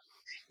 Yeah.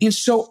 And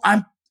so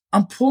I'm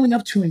pulling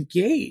up to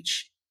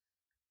engage.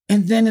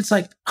 And then it's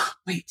like, oh,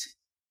 wait,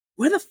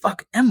 where the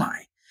fuck am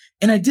I?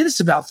 And I did this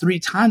about 3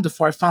 times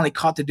before I finally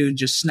caught the dude and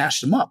just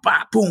snatched him up.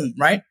 Bah, boom,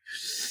 right?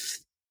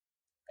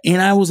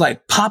 And I was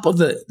like, pop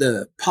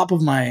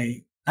of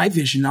my night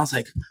vision. And I was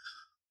like,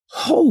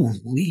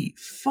 holy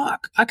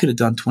fuck, I could have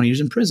done 20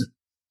 years in prison.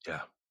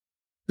 Yeah.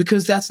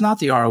 Because that's not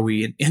the ROE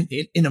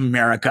in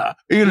America.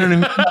 You know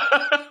what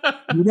I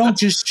mean? You don't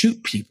just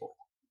shoot people.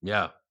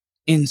 Yeah.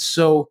 And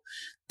so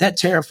that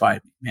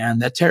terrified me, man.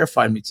 That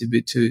terrified me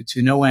to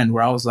no end,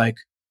 where I was like,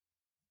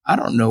 I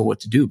don't know what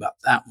to do about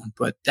that one,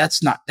 but that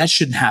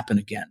shouldn't happen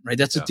again, right?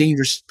 That's a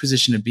dangerous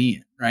position to be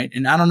in, right?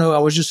 And I don't know. I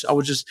was just,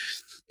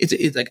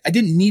 it's like, I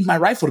didn't need my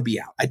rifle to be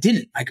out. I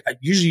didn't. I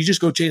usually you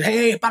just go chase,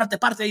 hey,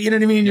 parte, you know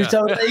what I mean? Yeah. You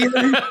know what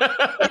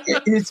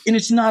I mean?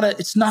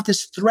 It's not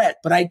this threat,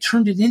 but I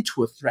turned it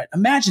into a threat.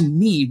 Imagine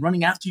me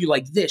running after you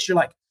like this. You're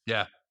like,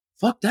 yeah,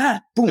 fuck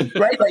that. Boom.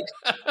 Right. Like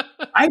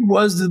I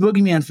was the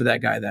boogeyman for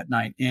that guy that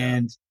night.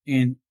 And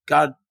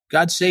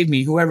God saved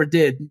me, whoever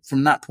did,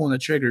 from not pulling the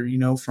trigger,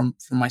 from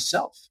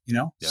myself,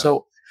 Yeah.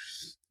 So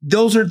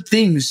those are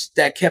things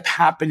that kept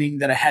happening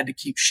that I had to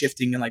keep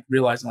shifting and like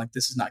realizing like,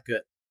 this is not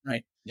good.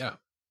 Right. Yeah.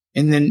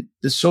 And then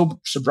the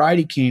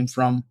sobriety came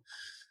from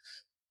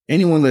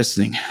anyone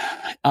listening.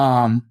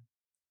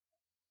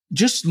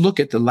 Just look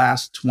at the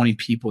last 20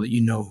 people that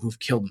who've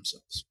killed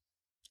themselves.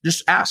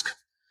 Just ask,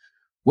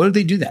 what did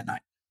they do that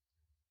night?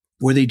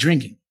 Were they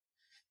drinking?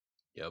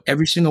 Yep.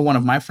 Every single one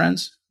of my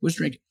friends was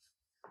drinking.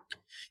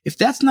 If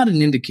that's not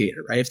an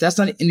indicator, right? If that's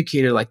not an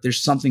indicator, like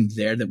there's something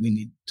there that we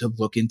need to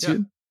look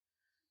into.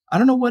 I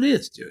don't know what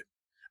is, dude.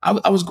 I'm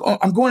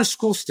going to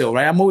school still,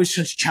 right? I'm always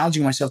just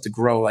challenging myself to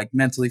grow, like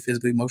mentally,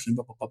 physically, emotionally,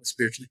 blah, blah, blah,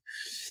 spiritually.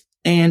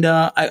 And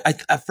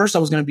at first I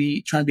was going to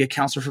be trying to be a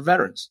counselor for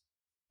veterans.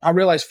 I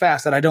realized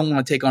fast that I don't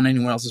want to take on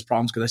anyone else's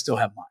problems because I still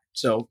have mine.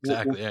 So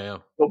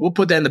we'll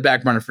put that in the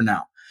back burner for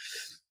now.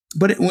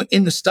 But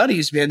in the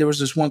studies, man, there was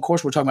this one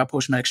course we're talking about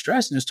post-traumatic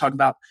stress, and it's talking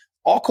about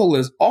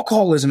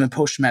alcoholism and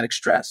post-traumatic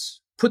stress.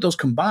 Put those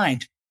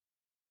combined,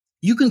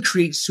 you can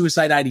create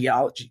suicide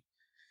ideology.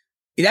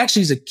 It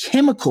actually is a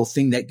chemical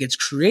thing that gets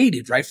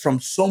created, right? From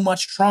so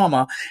much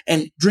trauma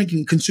and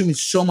consuming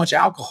so much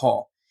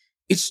alcohol,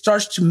 it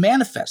starts to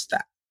manifest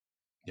that.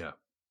 Yeah.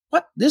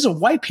 What? There's a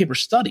white paper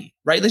study,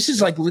 right? This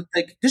is like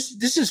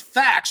this is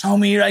facts,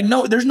 homie. Like,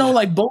 no, there's no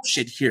like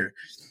bullshit here.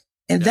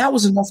 And that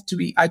was enough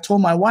I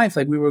told my wife,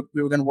 like we were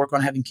going to work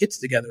on having kids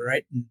together.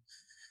 Right.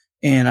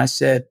 And I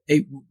said,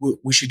 hey,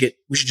 we should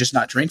just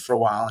not drink for a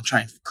while and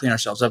try and clean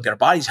ourselves up, get our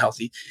bodies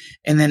healthy.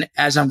 And then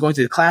as I'm going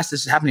through the class,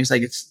 this is happening. It's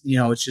like, it's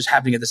just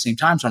happening at the same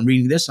time. So I'm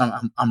reading this.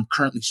 I'm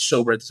currently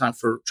sober at the time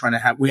for trying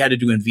to we had to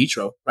do in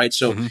vitro, right?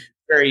 So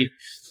very,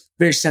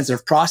 very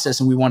sensitive process.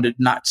 And we wanted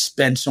to not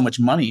spend so much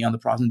money on the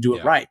process and do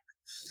it right.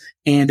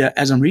 And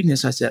as I'm reading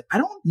this, I said, I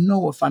don't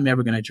know if I'm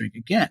ever going to drink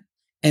again.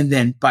 And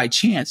then by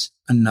chance,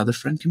 another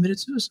friend committed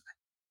suicide.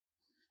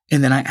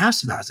 And then I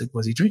asked him, I was like,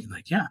 was he drinking?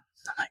 Like, yeah.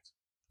 I'm like,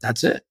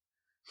 that's it.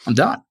 I'm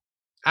done.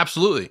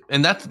 Absolutely.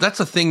 And that's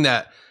a thing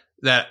that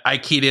I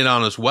keyed in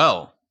on as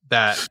well,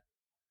 that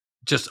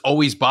just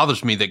always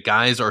bothers me, that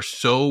guys are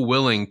so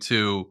willing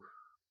to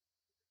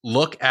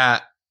look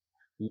at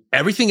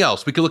everything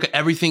else. We could look at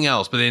everything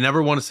else, but they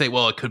never want to say,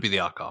 well, it could be the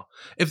alcohol.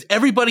 If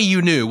everybody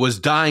you knew was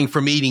dying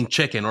from eating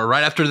chicken, or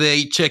right after they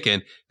ate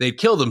chicken, they'd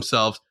kill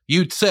themselves,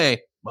 you'd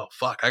say, well,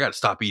 fuck, I got to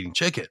stop eating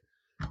chicken.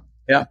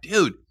 Yeah.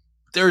 Dude,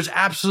 there's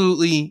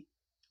absolutely...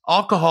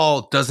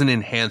 Alcohol doesn't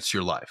enhance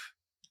your life.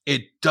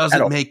 It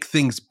doesn't make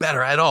things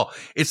better at all.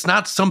 It's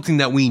not something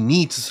that we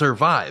need to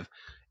survive.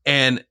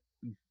 And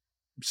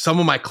some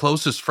of my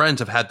closest friends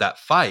have had that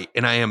fight.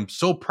 And I am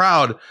so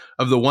proud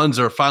of the ones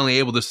that are finally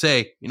able to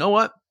say, you know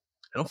what?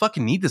 I don't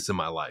fucking need this in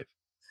my life.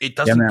 It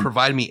doesn't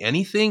provide me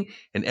anything.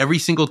 And every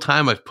single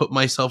time I've put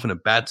myself in a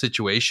bad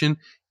situation,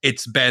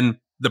 it's been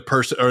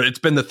it's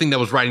been the thing that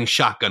was riding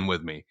shotgun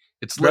with me.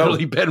 It's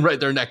literally been right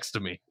there next to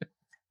me.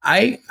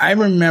 I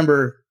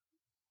remember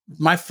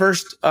my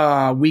first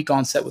week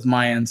on set with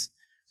Mayans,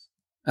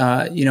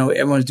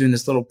 everyone's doing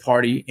this little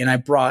party, and I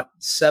brought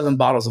 7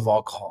 bottles of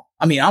alcohol.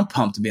 I mean, I'm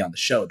pumped to be on the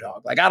show,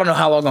 dog. Like, I don't know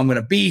how long I'm going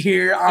to be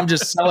here. I'm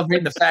just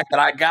celebrating the fact that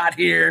I got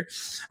here.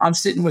 I'm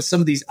sitting with some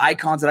of these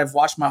icons that I've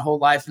watched my whole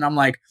life, and I'm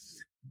like,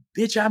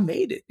 bitch, I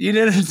made it. You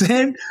know what I'm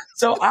saying?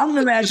 So I'm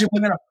imagining we're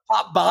going to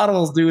pop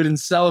bottles, dude, and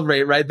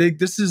celebrate, right?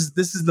 This is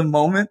the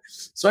moment.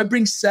 So I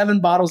bring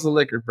 7 bottles of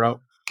liquor, bro.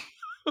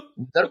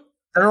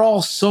 They're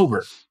all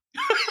sober.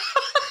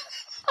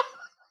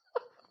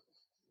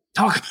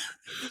 Talk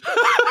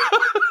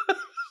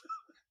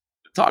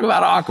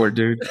about awkward,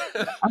 dude.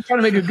 I'm trying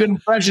to make a good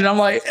impression. I'm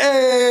like,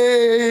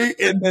 hey.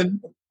 And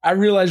then I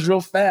realized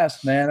real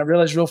fast, man.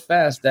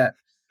 That,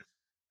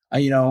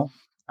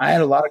 I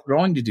had a lot of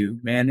growing to do,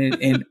 man.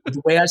 And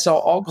the way I saw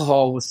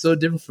alcohol was so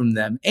different from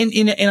them. And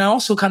I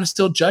also kind of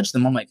still judged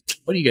them. I'm like,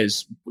 what are you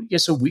guys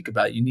so weak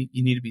about? You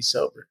need to be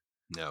sober.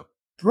 No.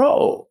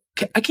 Bro,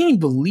 I can't even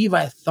believe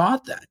I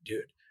thought that,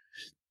 dude.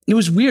 It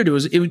was weird.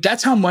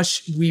 That's how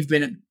much we've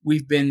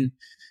been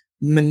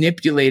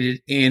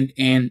manipulated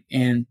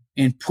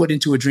and put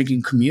into a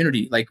drinking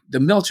community. Like, the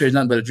military is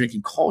nothing but a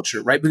drinking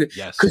culture, right?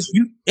 Because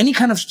any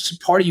kind of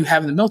party you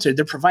have in the military,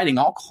 they're providing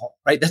alcohol,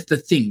 right? That's the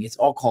thing. It's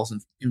alcohol's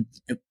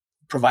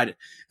provided.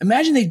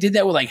 Imagine they did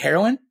that with like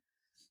heroin.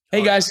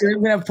 Hey guys, we're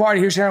gonna have a party.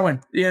 Here's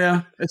heroin.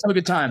 Let's have a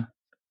good time.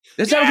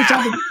 Let's have a good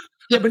time.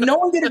 Yeah, but no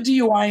one get a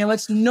DUI and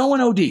let's no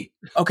one OD.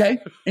 Okay,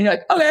 and you're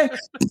like, okay.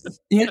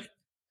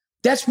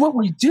 That's what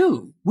we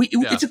do.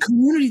 It's a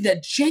community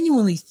that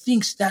genuinely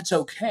thinks that's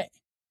okay.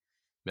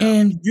 Yeah.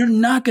 And you're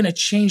not going to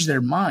change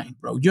their mind,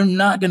 bro. You're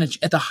not going to,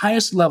 at the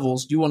highest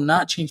levels, you will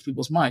not change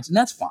people's minds. And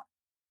that's fine.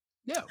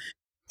 Yeah.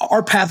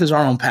 Our path is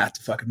our own path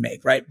to fucking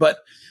make, right? But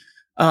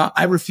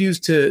I refuse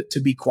to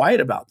be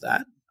quiet about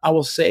that. I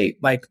will say,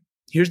 like,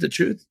 here's the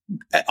truth.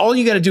 All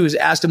you got to do is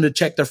ask them to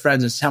check their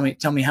friends and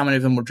tell me how many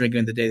of them were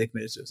drinking the day they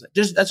committed suicide.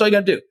 That's all you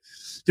got to do.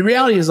 The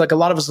reality is, like, a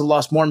lot of us have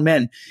lost more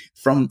men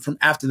from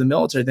after the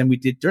military than we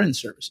did during the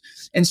service.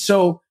 And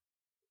so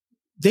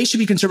they should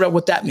be concerned about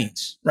what that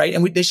means, right?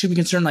 And they should be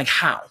concerned, like,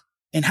 how?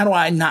 And how do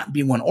I not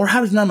be one? Or how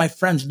does none of my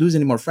friends lose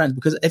any more friends?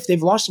 Because if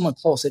they've lost someone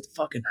close, it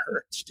fucking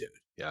hurts, dude.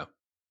 Yeah.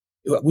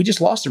 We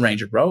just lost a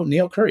Ranger, bro.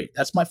 Neil Curry.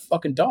 That's my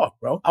fucking dog,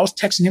 bro. I was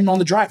texting him on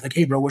the drive, like,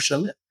 hey, bro, where should I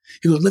live?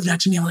 He goes, live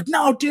next to me. I'm like,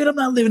 no, dude, I'm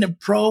not living in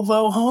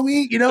Provo,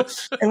 homie.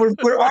 And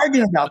we're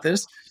arguing about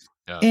this.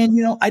 Yeah.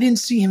 And, I didn't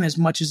see him as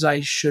much as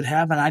I should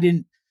have. And I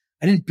didn't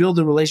build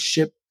a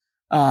relationship,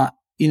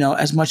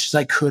 as much as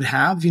I could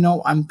have.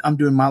 I'm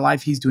doing my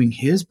life. He's doing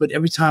his. But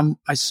every time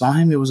I saw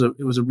him, it was a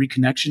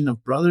reconnection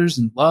of brothers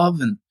and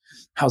love and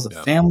how's the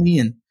family.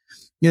 And,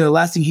 the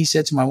last thing he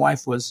said to my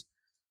wife was,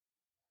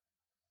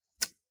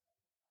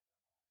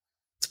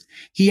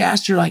 he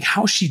asked her, like,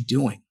 how's she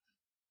doing?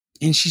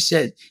 And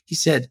he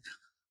said,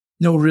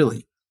 no,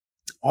 really,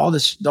 all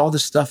this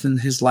stuff in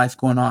his life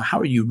going on. How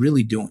are you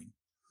really doing?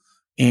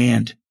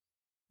 And,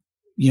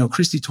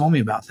 Christy told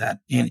me about that,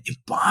 and it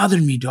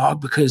bothered me,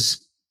 dog,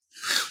 because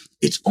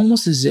it's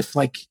almost as if,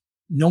 like,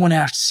 no one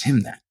asks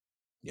him that.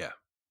 Yeah.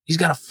 He's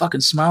got a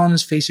fucking smile on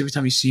his face every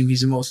time you see him.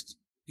 He's the most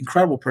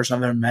incredible person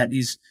I've ever met.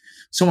 He's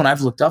someone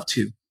I've looked up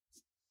to.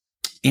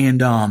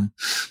 And,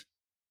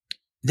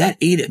 that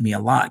ate at me a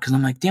lot because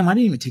I'm like, damn, I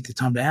didn't even take the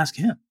time to ask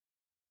him.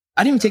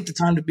 I didn't even take the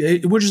time to be,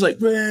 we're just like,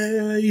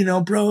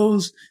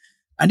 bros.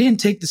 I didn't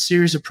take the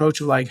serious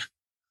approach of, like,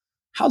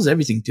 how's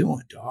everything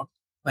doing, dog?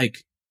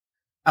 Like,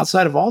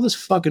 outside of all this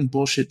fucking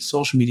bullshit,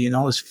 social media and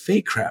all this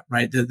fake crap,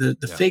 right?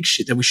 The fake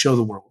shit that we show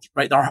the world,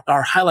 right?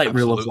 Our highlight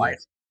reel of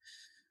life.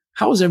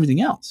 How is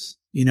everything else,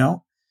 And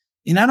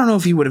I don't know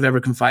if he would have ever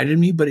confided in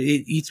me, but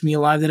it eats me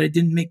alive that I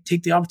didn't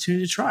take the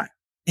opportunity to try.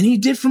 And he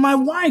did for my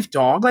wife,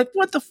 dog. Like,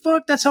 what the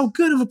fuck? That's how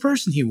good of a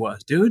person he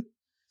was, dude.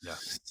 Yeah.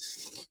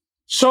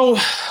 So,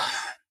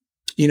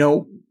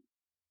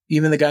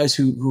 even the guys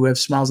who have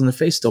smiles on their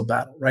face still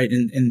battle, right?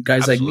 And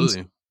guys Absolutely.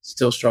 like me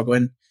still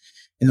struggling.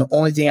 And the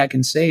only thing I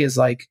can say is,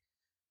 like,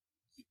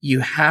 you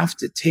have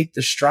to take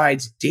the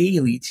strides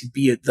daily to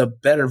be the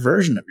better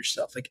version of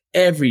yourself. Like,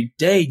 every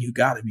day you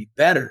got to be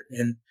better.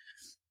 And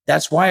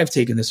that's why I've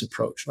taken this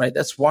approach, right?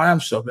 That's why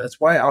I'm sober. That's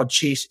why I'll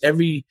chase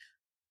every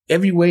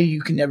way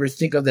you can ever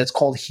think of that's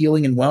called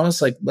healing and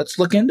wellness. Like, let's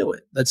look into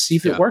it. Let's see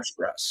if it works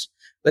for us.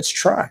 Let's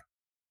try.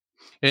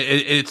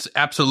 It's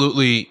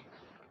absolutely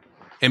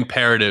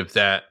imperative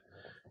that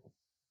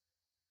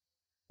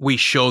we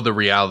show the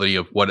reality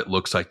of what it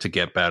looks like to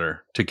get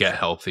better, to get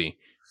healthy.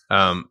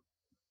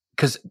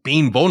 Because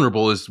being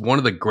vulnerable is one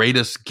of the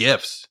greatest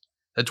gifts.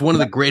 That's one of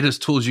the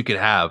greatest tools you could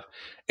have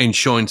in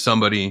showing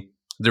somebody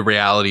the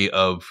reality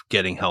of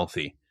getting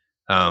healthy.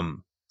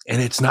 And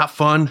it's not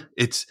fun.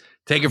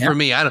 Take it from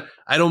me. I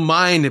don't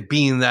mind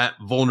being that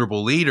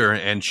vulnerable leader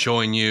and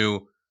showing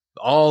you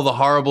all the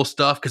horrible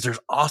stuff, because there's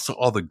also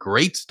all the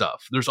great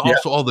stuff. There's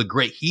also all the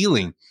great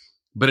healing.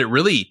 But it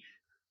really,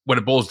 what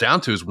it boils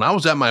down to is, when I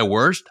was at my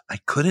worst, I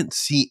couldn't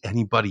see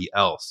anybody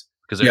else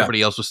because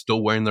everybody else was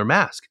still wearing their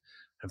mask.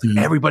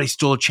 Everybody's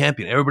still a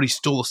champion. Everybody's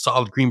still a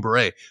solid Green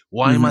Beret.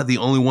 Why am I the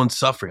only one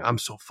suffering? I'm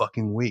so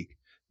fucking weak.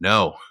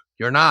 No,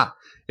 You're not.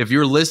 If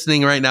you're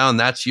listening right now and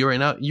that's you right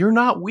now, you're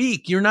not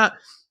weak. You're not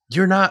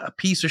a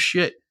piece of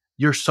shit.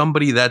 You're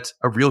somebody that's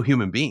a real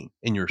human being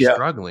and you're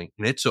struggling,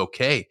 and it's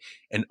okay.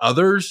 And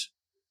others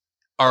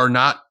are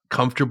not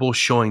comfortable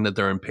showing that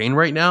they're in pain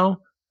right now.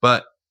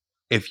 But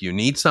if you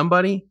need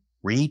somebody,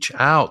 reach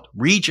out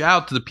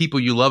to the people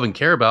you love and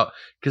care about,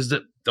 because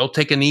they'll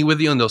take a knee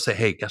with you and they'll say,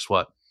 hey, guess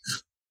what?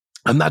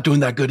 I'm not doing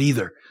that good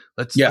either.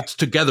 Let's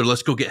together.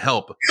 Let's go get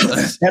help.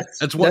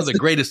 That's one of the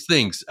greatest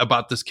things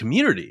about this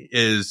community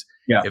is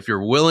if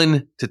you're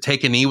willing to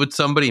take a knee with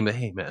somebody,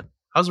 hey man,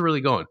 how's it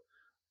really going?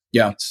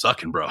 Yeah. It's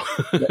sucking, bro.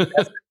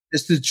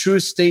 It's the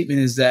truest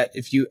statement is that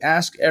if you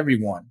ask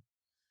everyone,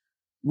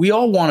 we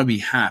all want to be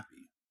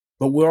happy,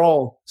 but we're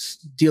all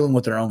dealing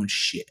with our own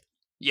shit.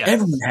 Yes.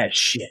 Everyone has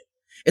shit.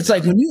 It's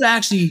like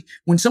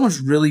when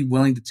someone's really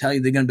willing to tell you,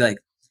 they're going to be like,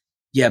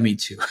 yeah, me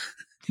too.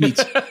 Me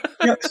too.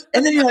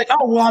 And then you're like,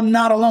 oh, well, I'm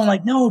not alone.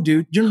 Like, no,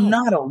 dude, you're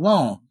not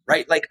alone.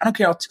 Right? Like, I don't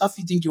care how tough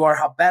you think you are,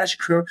 how bad is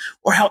your career,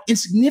 or how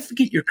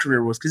insignificant your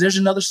career was. Because there's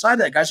another side of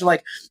that. Guys are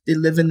like, they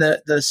live in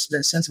the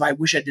sense of, I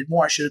wish I did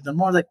more. I should have done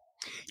more. Like,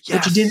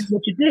 what you did is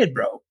what you did,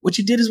 bro. What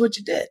you did is what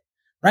you did.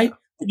 Right?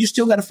 But you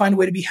still got to find a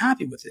way to be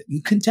happy with it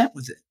and content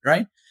with it.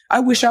 Right? I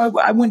wish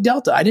I went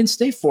Delta. I didn't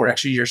stay 4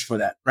 extra years for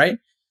that. Right?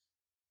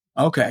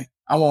 Okay.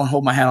 I won't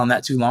hold my hat on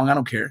that too long. I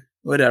don't care.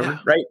 Whatever. Yeah.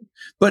 Right?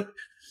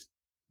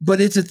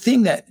 But it's a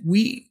thing that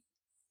we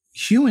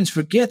humans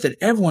forget, that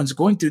everyone's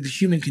going through the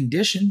human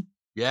condition.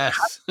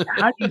 Yes.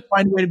 How do you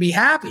find a way to be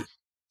happy?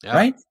 Yeah.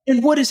 Right?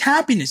 And what is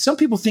happiness? Some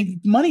people think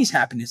money is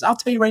happiness. I'll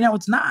tell you right now,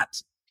 it's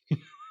not.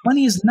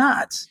 Money is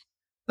not.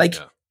 Like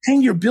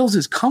paying your bills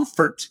is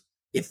comfort.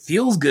 It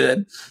feels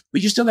good,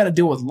 but you still got to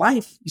deal with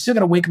life. You still got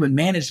to wake up and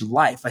manage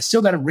life. I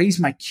still got to raise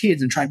my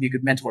kids and try and be a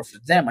good mentor for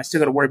them. I still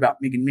got to worry about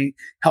making me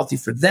healthy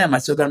for them. I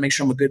still got to make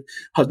sure I'm a good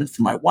husband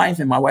for my wife,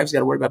 and my wife's got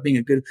to worry about being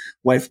a good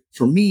wife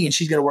for me, and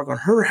she's got to work on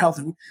her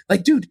health.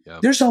 Like, dude,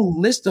 there's a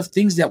list of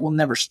things that will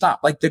never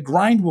stop. Like the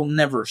grind will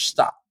never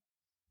stop.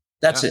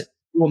 That's it.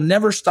 It will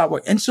never stop.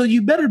 And so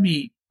you better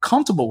be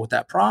comfortable with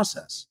that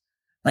process.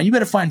 Now you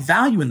better find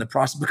value in the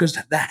process, because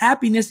the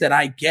happiness that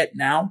I get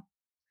now,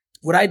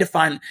 what I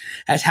define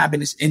as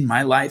happiness in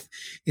my life,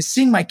 is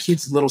seeing my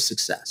kids' little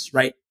success,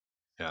 right?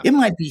 Yeah. It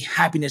might be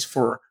happiness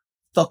for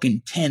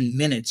fucking 10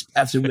 minutes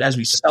as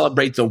we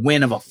celebrate the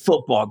win of a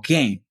football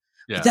game.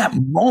 Yeah. But that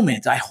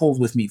moment I hold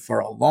with me for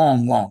a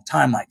long, long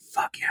time. Like,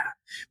 fuck yeah.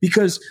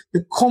 Because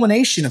the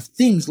culmination of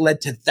things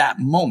led to that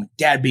moment.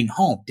 Dad being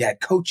home,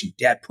 dad coaching,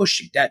 dad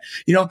pushing, dad,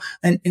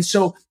 and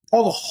so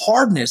all the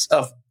hardness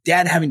of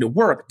dad having to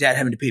work, dad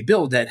having to pay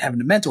bills, dad having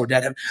to mentor,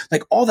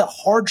 like all that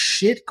hard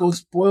shit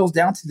boils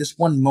down to this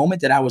one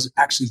moment that I was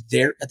actually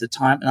there at the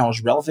time, and I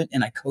was relevant,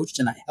 and I coached,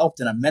 and I helped,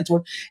 and I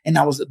mentored, and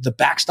I was the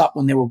backstop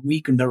when they were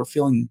weak and they were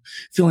feeling,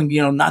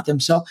 not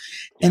themselves.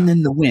 And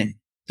then the win,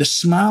 the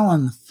smile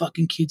on the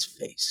fucking kid's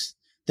face,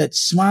 that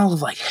smile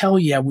of like, hell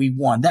yeah, we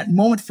won. That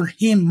moment for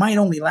him might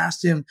only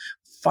last him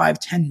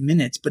 5-10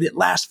 minutes, but it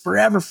lasts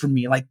forever for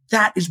me. Like,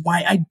 that is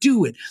why I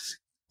do it.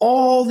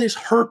 All this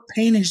hurt,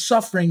 pain, and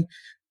suffering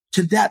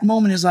to that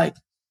moment is like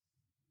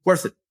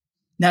worth it.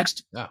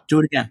 Next, do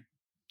it again.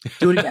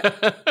 Do it again.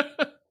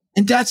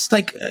 And that's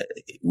like,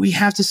 we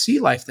have to see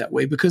life that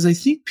way, because I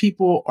think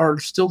people are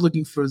still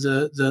looking for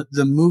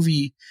the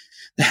movie,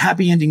 the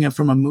happy ending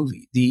from a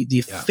movie,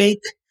 the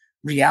fake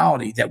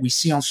reality that we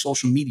see on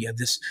social media.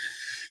 This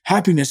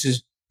happiness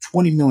is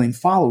 20 million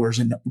followers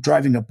and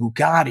driving a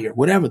Bugatti or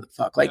whatever the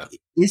fuck. Like,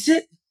 is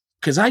it?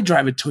 Because I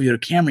drive a Toyota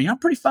Camry. I'm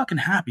pretty fucking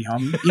happy,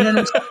 homie. You know what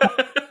I'm saying?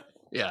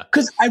 Yeah.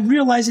 Because I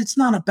realize it's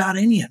not about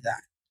any of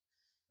that.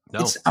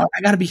 No.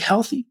 I got to be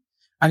healthy.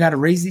 I got to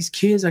raise these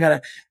kids.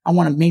 I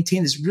want to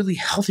maintain this really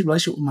healthy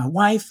relationship with my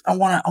wife. I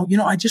want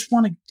to, I just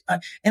want to,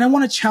 and I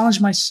want to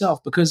challenge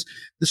myself, because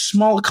the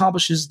small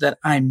accomplishments that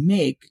I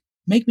make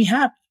me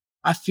happy.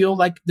 I feel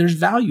like there's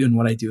value in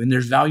what I do, and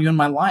there's value in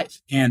my life,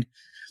 and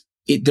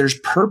there's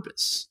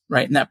purpose,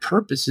 right? And that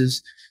purpose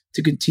is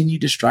to continue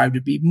to strive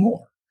to be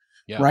more,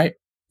 right?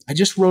 I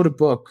just wrote a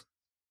book.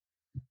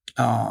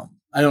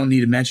 I don't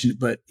need to mention it,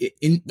 but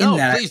in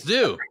that, please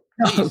do,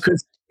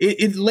 because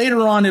it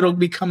later on it'll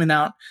be coming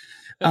out.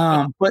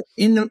 But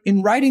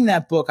in writing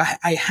that book,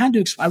 I had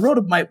to. I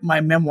wrote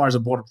my memoirs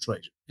of Border Patrol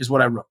Agent is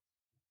what I wrote.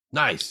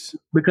 Nice,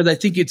 because I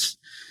think it's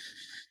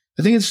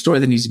a story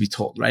that needs to be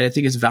told, right? I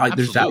think it's value.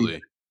 There's value.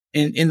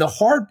 And the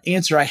hard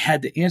answer I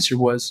had to answer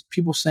was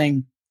people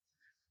saying,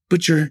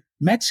 "But you're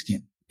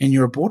Mexican and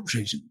you're a Border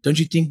Patrol Agent. Don't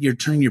you think you're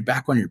turning your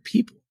back on your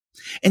people?"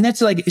 And that's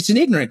like, it's an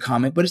ignorant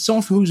comment, but it's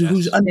someone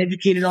who's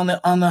uneducated on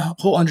the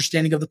whole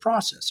understanding of the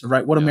process,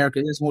 right? What America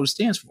is and what it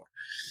stands for.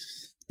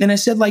 And I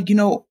said, like,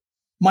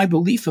 my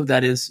belief of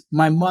that is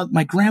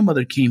my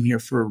grandmother came here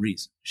for a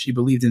reason. She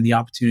believed in the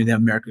opportunity that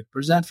America could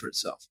present for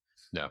itself.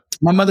 Yeah.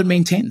 My mother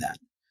maintained that.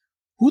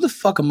 Who the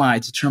fuck am I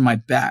to turn my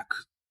back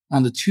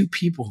on the two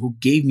people who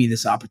gave me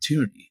this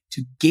opportunity,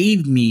 to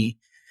put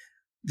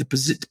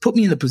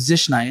me in the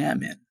position I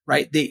am in,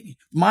 right?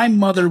 My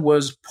mother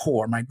was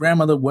poor. My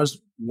grandmother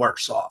was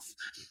worse off.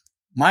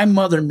 my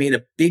mother made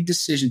a big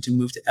decision to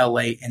move to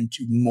LA and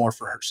do more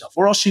for herself,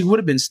 or else she would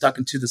have been stuck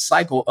into the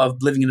cycle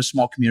of living in a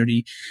small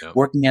community, Yep.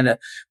 working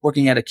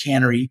at a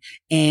cannery,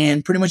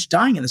 and pretty much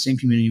dying in the same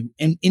community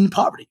and in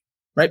poverty,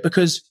 right?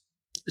 Because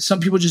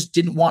some people just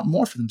didn't want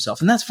more for themselves,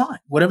 and that's fine,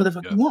 whatever the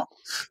fuck you want.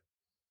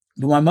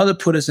 But my mother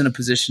put us in a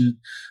position,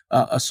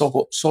 a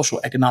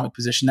social economic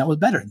position that was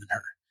better than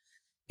her.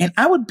 And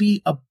I would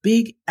be a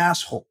big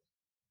asshole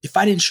if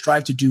I didn't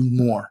strive to do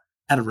more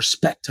out of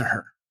respect to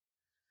her.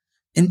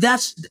 And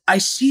that's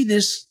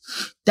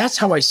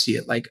how I see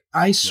it. Like,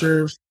 I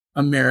serve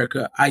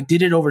America. I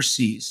did it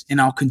overseas,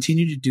 and I'll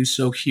continue to do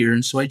so here.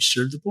 And so I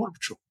serve the Border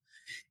Patrol.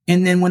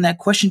 And then when that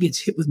question gets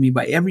hit with me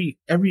by every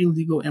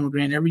illegal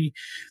immigrant, every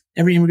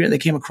immigrant that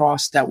came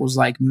across that was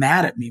like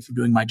mad at me for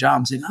doing my job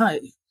and saying, "Hi,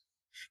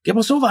 ¿qué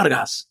pasó,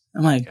 Vargas?"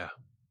 I'm like,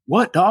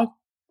 "What, dog?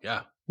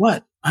 Yeah.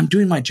 What? I'm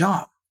doing my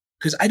job."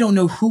 Because I don't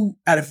know who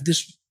out of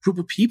this group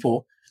of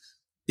people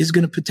is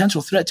going to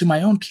potential threat to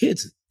my own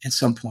kids at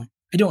some point.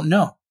 I don't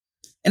know.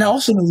 And I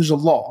also know there's a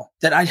law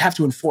that I have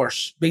to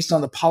enforce based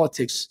on the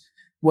politics,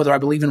 whether I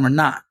believe in them or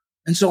not.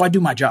 And so I do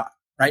my job,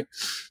 right?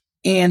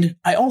 And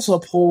I also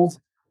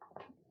uphold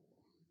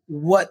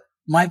what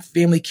my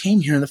family came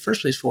here in the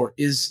first place for,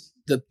 is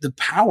the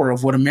power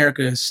of what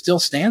America still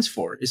stands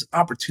for, is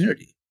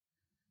opportunity.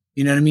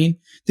 You know what I mean?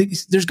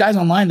 There's guys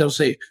online that'll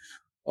say,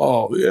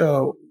 "Oh,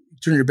 yeah,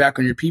 turn your back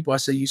on your people." I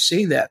say, you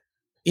say that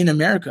in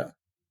America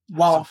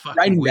while so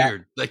writing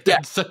weird. that. Like,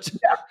 that's such.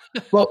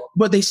 Well,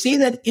 but they say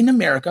that in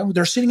America.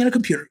 They're sitting in a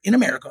computer in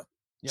America,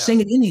 saying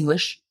it in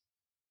English,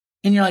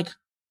 and you're like,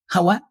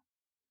 "How? What?"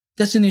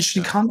 That's an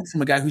interesting comment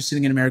from a guy who's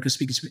sitting in America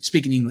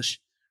speaking English,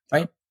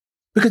 right?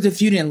 Because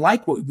if you didn't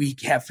like what we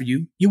have for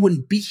you, you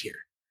wouldn't be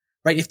here,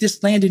 right? If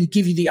this land didn't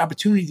give you the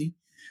opportunity,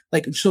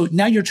 like, so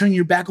now you're turning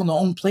your back on the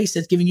own place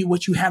that's giving you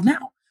what you have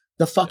now,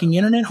 the fucking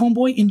internet,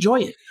 homeboy. Enjoy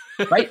it,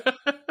 right?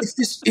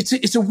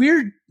 It's a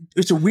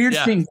weird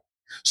thing.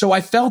 So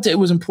I felt it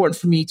was important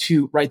for me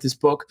to write this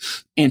book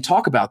and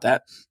talk about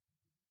that.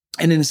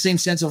 And in the same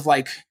sense of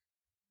like,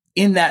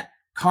 in that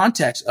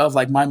context of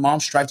like, my mom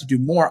strived to do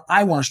more,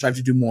 I want to strive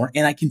to do more,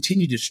 and I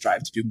continue to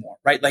strive to do more,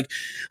 right? Like,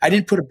 I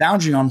didn't put a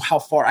boundary on how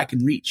far I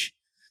can reach.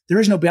 There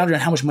is no boundary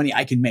on how much money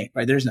I can make,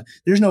 right? There's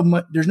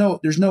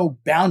no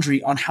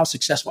boundary on how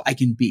successful I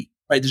can be,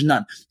 right? There's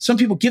none. Some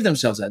people give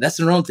themselves that. That's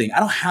their own thing. I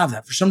don't have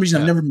that. For some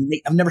reason,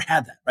 I've never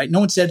had that, right? No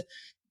one said,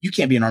 "You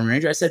can't be an Army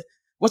Ranger." I said,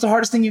 "What's the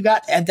hardest thing you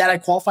got and that I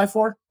qualify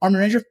for? Army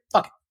Ranger?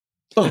 Fuck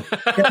it. Boom."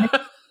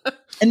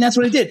 And that's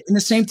what I did. And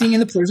the same thing in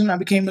the prison. I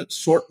became a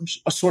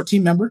SORT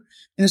team member.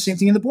 And the same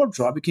thing in the Border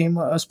Patrol. I became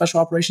a special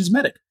operations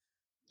medic.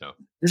 No.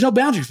 There's no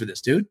boundary for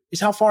this, dude.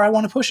 It's how far I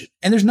want to push it.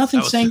 And there's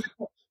nothing saying,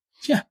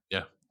 yeah.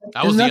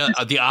 That was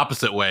the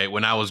opposite way.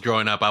 When I was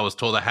growing up, I was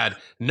told I had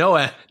no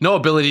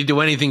ability to do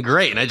anything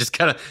great. And I just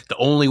the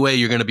only way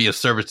you're going to be of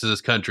service to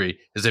this country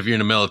is if you're in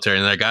the military.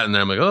 And then I got in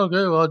there, I'm like, "Oh,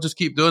 okay, well, I'll just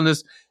keep doing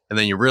this." And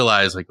then you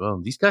realize, like,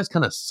 well, these guys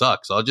kind of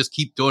suck. So I'll just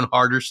keep doing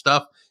harder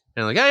stuff.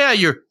 And like, yeah,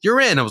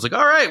 you're in. I was like,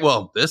 all right,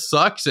 well, this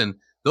sucks. And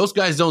those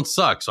guys don't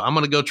suck. So I'm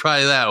going to go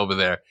try that over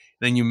there. And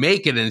then you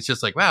make it. And it's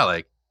just like, wow,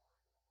 like,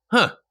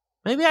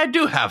 maybe I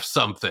do have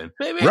something.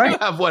 Maybe I do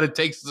have what it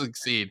takes to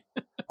succeed.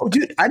 Oh,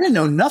 dude, I didn't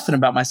know nothing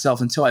about myself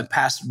until I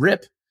passed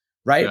RIP,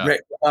 right?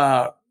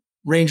 Yeah.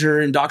 Ranger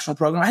and Doctrinal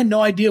Program. I had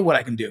no idea what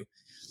I can do.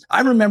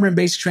 I remember in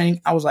basic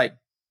training, I was like,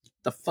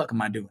 the fuck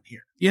am I doing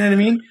here? You know what I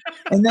mean?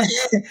 And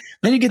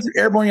then you get to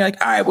airborne, you're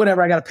like, all right,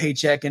 whatever, I got a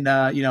paycheck and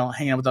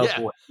hanging out with those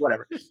boys,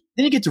 whatever.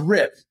 Then you get to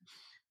RIP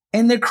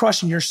and they're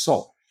crushing your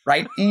soul,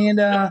 right? And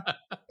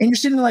you're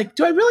sitting there like,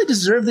 do I really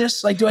deserve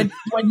this? Like, do I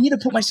need to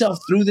put myself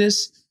through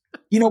this?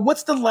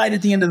 What's the light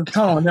at the end of the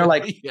tunnel? And they're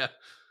like,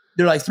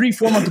 they're like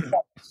 3-4 months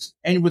apart.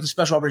 And with the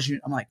special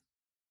operation, I'm like,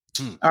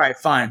 all right,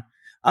 fine.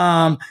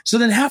 So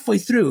then halfway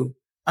through,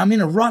 I'm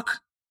in a ruck,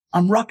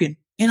 I'm rucking,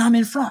 and I'm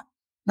in front.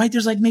 Right?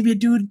 There's like maybe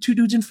two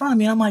dudes in front of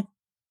me. And I'm like,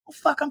 oh,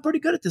 fuck, I'm pretty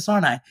good at this,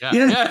 aren't I?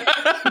 Yeah.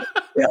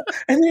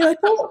 And they're like,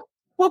 oh,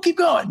 we'll keep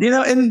going.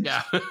 And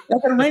I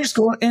got a Ranger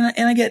School and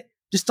I get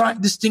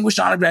Distinguished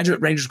Honor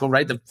Graduate Ranger School,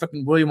 right? The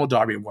fucking William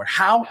O'Darby Award.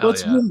 How? Well,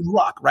 it's really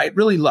luck, right?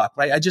 Really luck,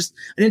 right? I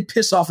didn't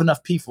piss off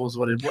enough people is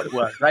what it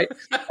was, right?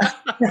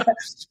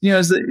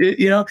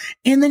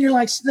 And then you're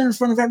like sitting there in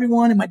front of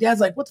everyone and my dad's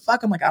like, what the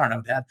fuck? I'm like, I don't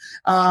know, Dad.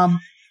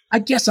 I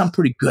guess I'm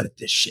pretty good at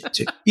this shit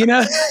too,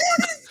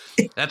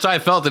 That's how I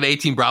felt at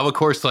 18 Bravo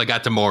course till I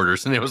got to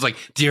mortars. And it was like,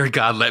 dear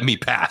God, let me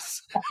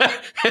pass.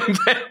 Don't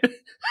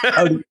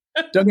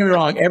get me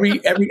wrong.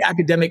 Every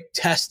academic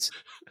test,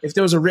 if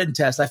there was a written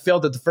test, I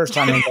failed it the first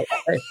time. I was like,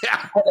 hey.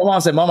 My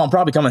mom said, "Mom, I'm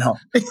probably coming home."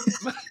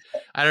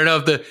 I don't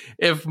know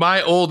if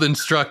my old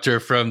instructor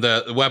from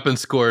the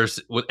weapons course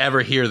would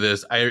ever hear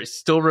this. I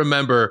still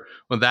remember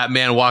when that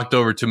man walked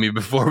over to me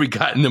before we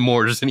got into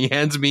mortars and he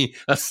hands me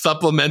a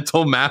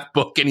supplemental math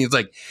book and he's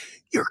like,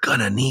 "You're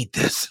gonna need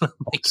this." I'm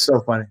like, so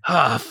funny.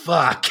 Oh,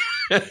 fuck.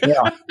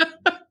 Yeah.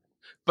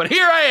 But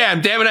here I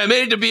am. Damn it. I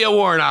made it to be a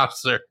warrant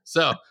officer.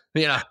 So,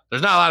 there's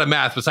not a lot of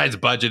math besides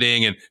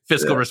budgeting and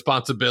fiscal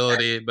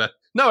responsibility. But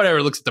no one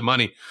ever looks at the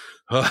money.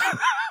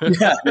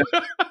 Yeah.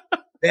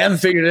 They haven't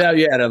figured it out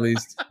yet, at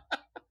least.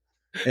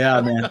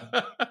 Yeah, man.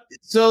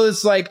 So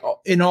it's like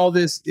in all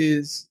this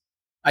is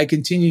I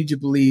continue to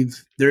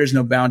believe there is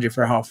no boundary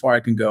for how far I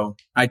can go.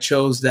 I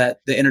chose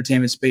that the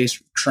entertainment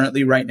space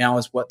currently right now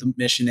is what the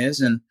mission is.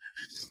 And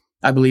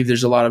I believe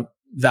there's a lot of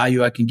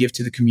value I can give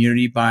to the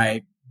community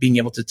by being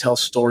able to tell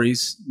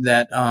stories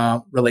that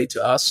relate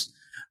to us.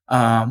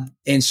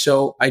 And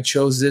so I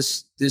chose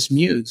this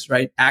muse,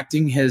 right?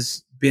 Acting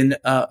has been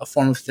a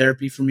form of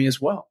therapy for me as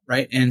well,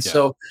 right? And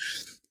so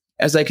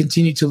as I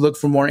continue to look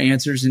for more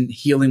answers and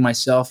healing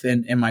myself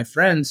and my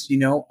friends,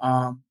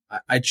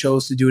 I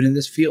chose to do it in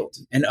this field,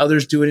 and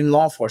others do it in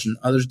law enforcement,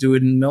 others do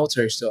it in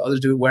military still, others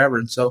do it wherever.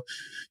 And so,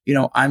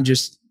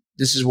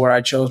 this is where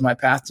I chose my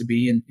path to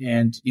be.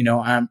 And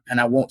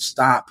I won't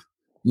stop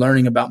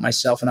learning about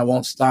myself, and I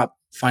won't stop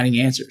finding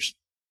answers.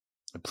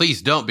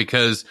 Please don't,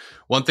 because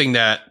one thing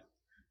that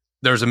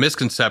there's a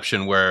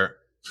misconception where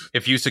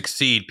if you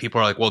succeed, people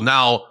are like, well,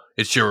 now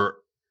it's your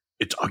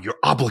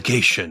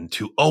obligation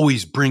to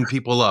always bring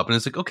people up. And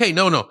it's like, okay,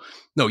 no,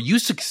 you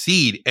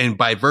succeed. And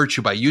by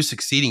you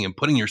succeeding and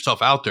putting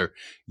yourself out there,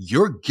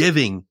 you're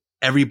giving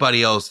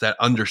everybody else that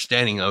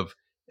understanding of,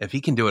 if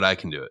he can do it, I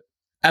can do it.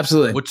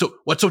 Absolutely.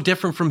 What's so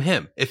different from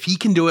him? If he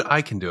can do it,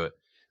 I can do it.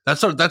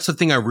 That's the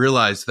thing I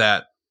realized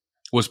that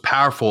was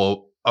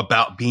powerful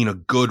about being a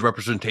good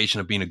representation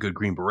of being a good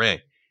Green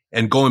Beret,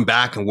 and going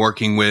back and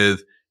working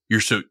with your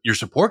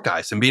support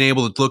guys and being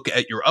able to look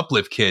at your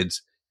uplift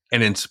kids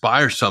and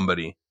inspire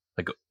somebody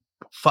like,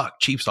 fuck,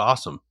 Chief's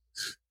awesome.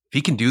 If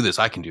he can do this,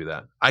 I can do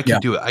that. I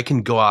can do it. I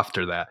can go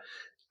after that.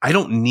 I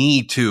don't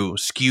need to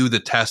skew the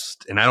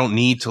test, and I don't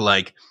need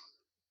to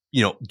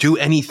do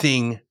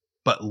anything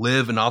but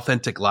live an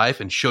authentic life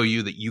and show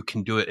you that you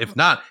can do it. If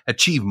not,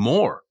 achieve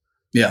more.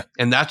 Yeah.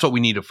 And that's what we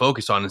need to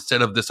focus on,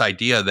 instead of this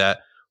idea that,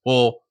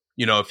 well,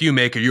 if you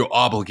make it, you're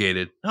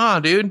obligated. Oh,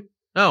 dude.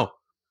 No.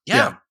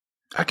 Yeah.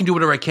 I can do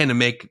whatever I can to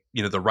make,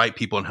 the right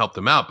people and help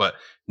them out. But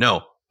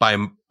no,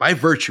 by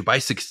virtue, by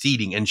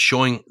succeeding and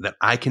showing that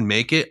I can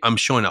make it, I'm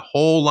showing a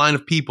whole line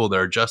of people that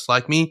are just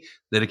like me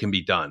that it can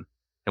be done.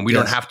 And we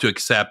don't have to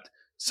accept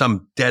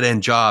some dead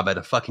end job at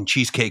a fucking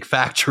cheesecake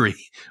factory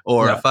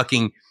or a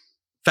fucking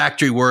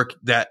factory work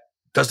that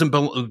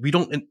we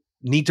don't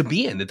need to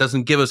be in. It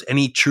doesn't give us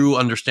any true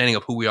understanding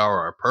of who we are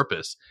or our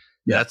purpose.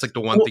 Yeah. That's like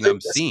the one thing I'm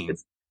seeing.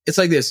 It's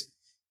like this.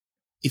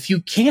 If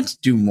you can't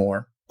do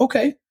more,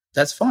 okay,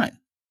 that's fine.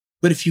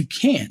 But if you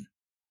can,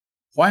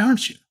 why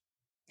aren't you?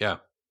 Yeah.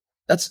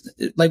 That's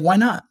like, why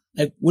not?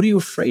 Like, what are you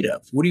afraid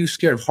of? What are you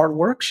scared of? Hard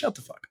work? Shut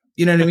the fuck up.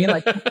 You know what I mean?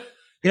 Like,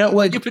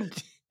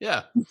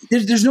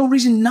 there's no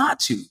reason not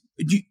to.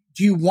 Do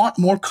you want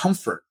more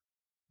comfort?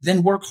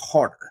 Then work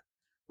harder,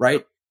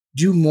 right?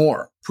 Do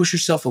more, push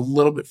yourself a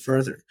little bit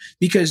further,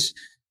 because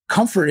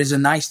comfort is a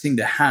nice thing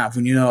to have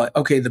when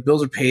okay, the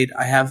bills are paid.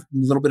 I have a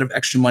little bit of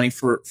extra money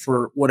for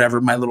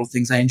whatever, my little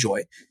things I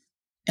enjoy,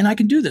 and I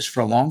can do this for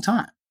a long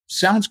time.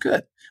 Sounds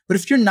good. But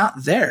if you're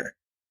not there,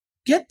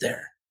 get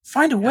there.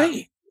 Find a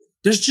way.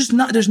 There's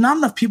not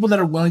enough people that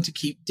are willing to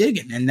keep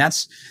digging. And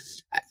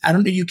I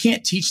don't know. You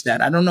can't teach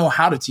that. I don't know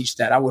how to teach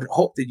that. I would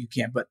hope that you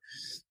can, but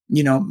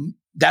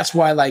that's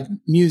why, like,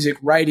 music,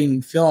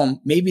 writing,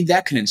 film, maybe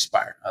that can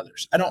inspire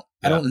others. I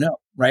don't know.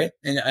 Right.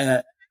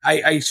 And I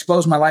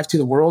expose my life to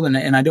the world,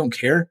 and I don't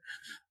care.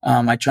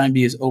 I try and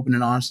be as open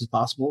and honest as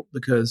possible,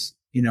 because,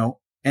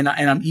 and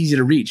I'm easy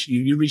to reach.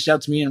 You reached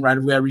out to me, and right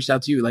away I reached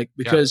out to you,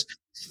 because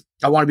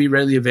I want to be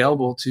readily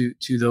available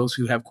to those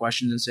who have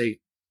questions and say,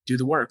 do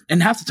the work.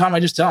 And half the time I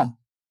just tell them,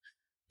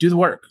 do the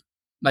work.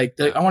 I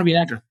want to be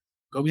an actor.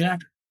 Go be an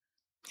actor.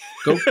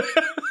 Go.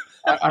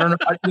 I don't know.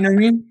 You know what I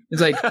mean?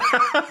 It's like,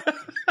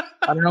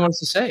 I don't know what else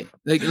to say.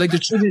 Like the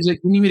truth is, you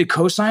need me to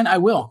co-sign? I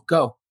will.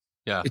 Go.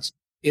 Yeah.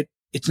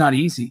 It's not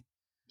easy.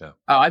 Yeah.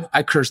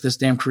 I curse this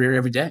damn career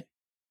every day.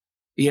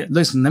 Yeah.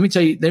 Listen, let me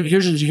tell you,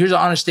 here's an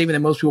honest statement that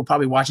most people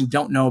probably watching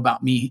don't know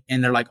about me.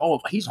 And they're like, oh,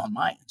 he's on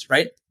Mayans,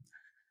 right?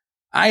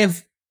 I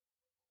have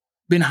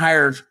been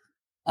hired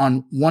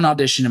on one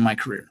audition in my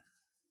career,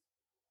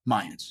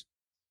 Mayans.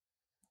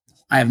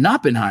 I have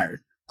not been hired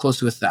close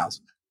to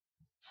 1,000.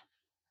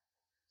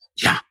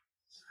 Yeah,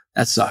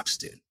 that sucks,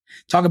 dude.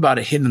 Talk about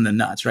a hit in the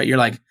nuts, right? You're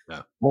like,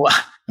 well,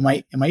 am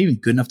I even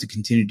good enough to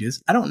continue to do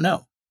this? I don't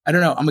know. I'm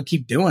going to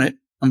keep doing it.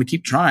 I'm going to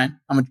keep trying.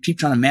 I'm going to keep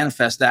trying to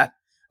manifest that.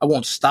 I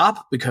won't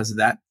stop because of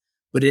that,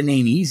 but it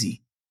ain't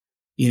easy.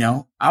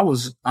 I'm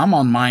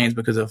on Mayans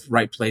because of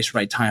right place,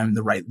 right time,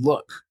 the right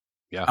look.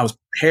 Yeah. I was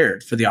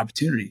prepared for the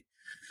opportunity.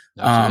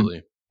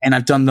 Absolutely. And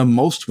I've done the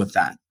most with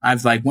that.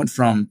 I've went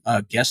from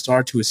a guest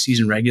star to a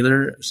season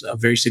regular, a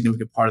very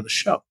significant part of the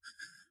show.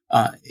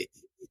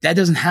 That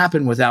doesn't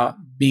happen without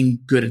being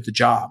good at the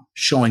job,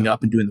 showing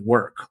up and doing the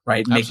work,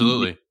 right?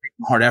 Absolutely.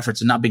 Making hard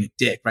efforts and not being a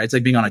dick, right? It's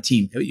like being on a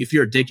team. If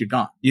you're a dick, you're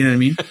gone. You know what I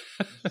mean?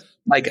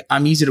 Like,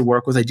 I'm easy to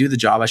work with. I do the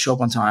job. I show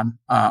up on time.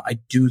 I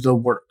do the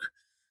work,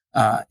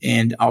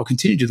 and I'll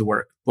continue to do the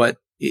work. But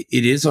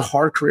it is a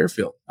hard career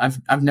field.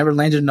 I've never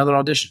landed another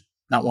audition,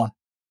 not one,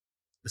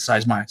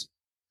 besides mine.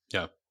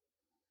 Yeah.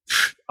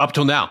 Up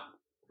till now.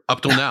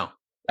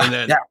 And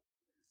then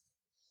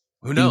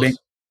who knows?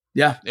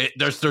 Yeah.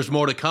 There's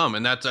more to come.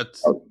 And that's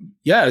Oh,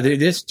 yeah.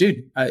 This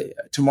dude,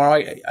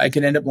 tomorrow I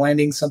could end up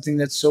landing something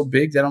that's so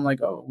big that I'm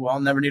like, oh, well, I'll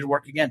never need to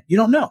work again. You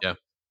don't know. yeah.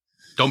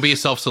 Don't be a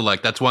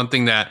self-select. That's one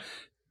thing that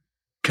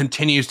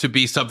continues to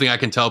be something I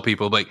can tell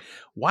people. Like,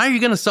 why are you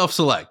going to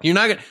self-select?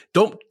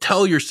 Don't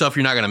tell yourself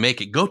you're not going to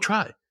make it. Go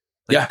try.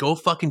 Go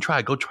fucking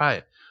try. Go try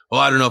it. Oh,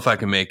 I don't know if I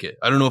can make it.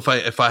 I don't know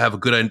if I have a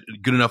good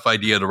enough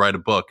idea to write a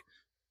book.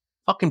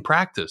 Fucking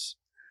practice.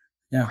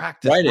 Yeah.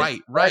 Practice.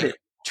 Write it.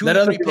 2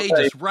 to 3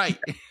 pages. Write.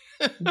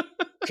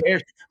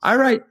 Cares. I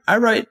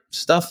write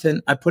stuff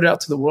and I put it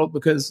out to the world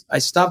because I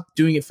stopped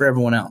doing it for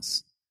everyone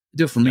else. I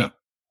do it for me.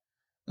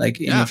 Like,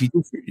 and if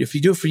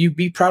you do it for you,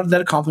 be proud of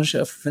that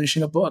accomplishment of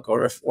finishing a book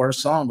or a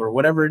song or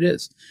whatever it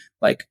is.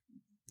 Like,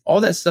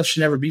 all that stuff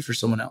should never be for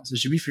someone else. It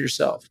should be for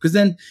yourself. Because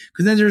then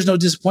there's no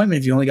disappointment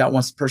if you only got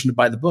one person to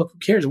buy the book. Who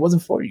cares? It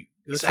wasn't for you.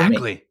 It was exactly.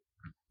 For me.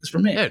 It's for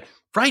me. Dude,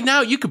 right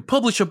now, you could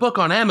publish a book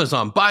on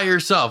Amazon by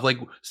yourself, like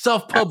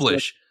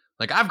self-publish.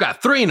 Like, I've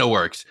got 3 in the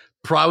works.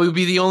 Probably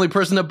be the only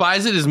person that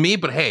buys it is me,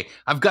 but hey,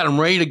 I've got them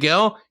ready to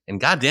go.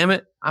 And God damn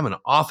it, I'm an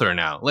author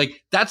now.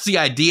 Like, that's the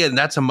idea, and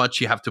that's how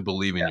much you have to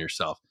believe in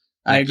yourself.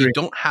 Like, I agree. You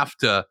don't have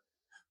to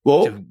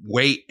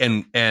wait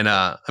and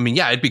I mean,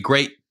 yeah, it'd be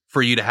great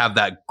for you to have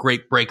that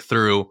great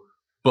breakthrough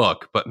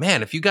book. But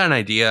man, if you got an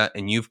idea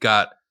and you've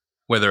got,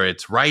 whether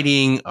it's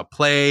writing a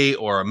play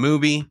or a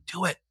movie,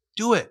 do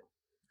it.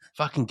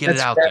 Fucking get it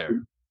out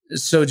there.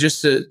 So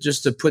just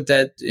to put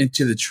that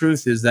into the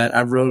truth is that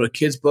I wrote a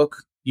kid's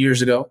book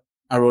years ago.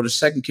 I wrote a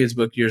second kid's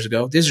book years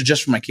ago. These are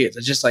just for my kids.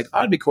 It's just like, oh,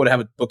 it'd be cool to have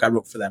a book I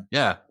wrote for them.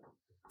 Yeah.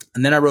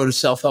 And then I wrote a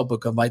self-help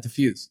book of Light the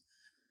Fuse.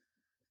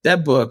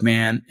 That book,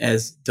 man,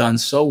 has done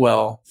so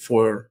well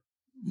for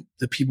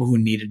the people who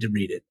needed to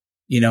read it,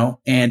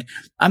 and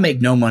I make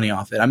no money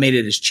off it. I made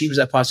it as cheap as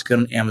I possibly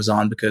could on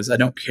Amazon because I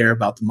don't care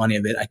about the money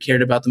of it. I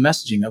cared about the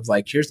messaging of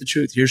like, here's the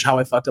truth. Here's how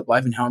I fucked up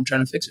life and how I'm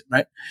trying to fix it.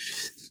 Right.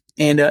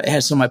 And it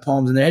has some of my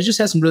poems in there. It just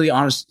has some really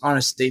honest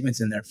statements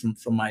in there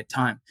from my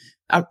time.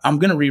 I'm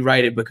going to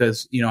rewrite it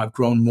because, I've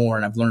grown more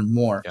and I've learned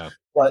more. Yeah.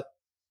 But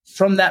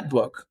from that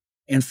book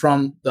and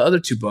from the other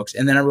 2 books,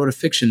 and then I wrote a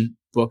fiction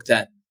book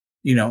that,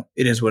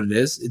 it is what it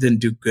is. It didn't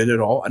do good at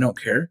all. I don't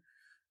care.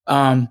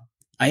 I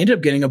ended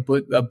up getting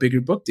a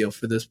bigger book deal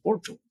for this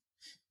book.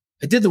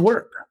 I did the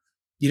work.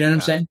 You know what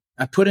I'm saying?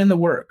 I put in the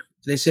work.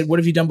 They said, what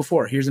have you done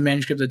before? Here's the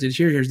manuscript I did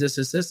here. Here's this.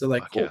 They're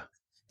like, cool. Yeah.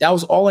 That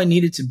was all I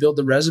needed to build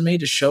the resume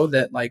to show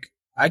that, like,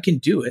 I can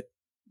do it.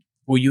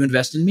 Will you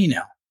invest in me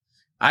now?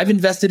 I've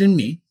invested in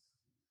me.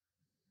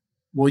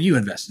 Will you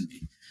invest in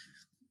me?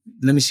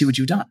 Let me see what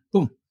you've done.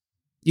 Boom.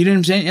 You know what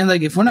I'm saying? And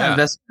like, if we're not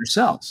investing in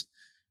ourselves,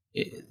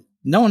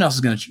 no one else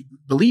is going to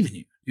believe in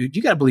you.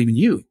 You got to believe in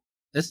you.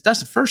 That's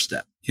the first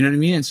step. You know what I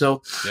mean? And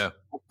so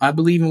I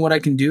believe in what I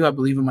can do. I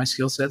believe in my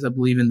skill sets. I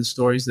believe in the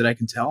stories that I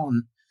can tell,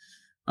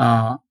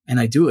 and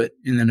I do it.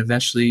 And then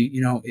eventually,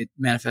 it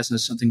manifests into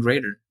something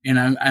greater.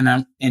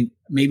 And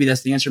maybe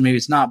that's the answer. Maybe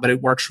it's not, but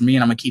it works for me.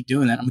 And I'm going to keep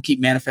doing that. I'm going to keep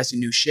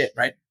manifesting new shit.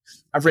 Right.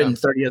 I've written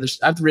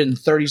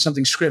 30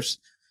 something scripts.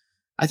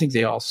 I think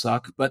they all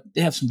suck, but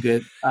they have some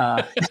good,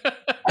 I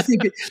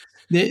think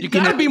you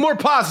got to be more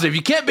positive.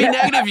 You can't be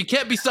negative. You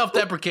can't be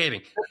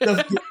self-deprecating.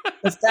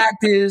 The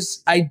fact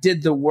is, I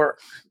did the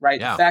work, right?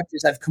 Yeah. The fact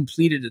is, I've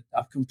completed it.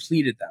 I've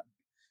completed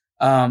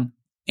them.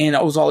 And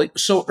I was all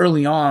so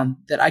early on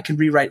that I can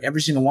rewrite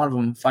every single one of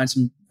them and find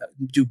some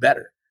do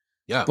better.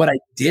 Yeah. But I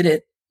did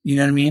it. You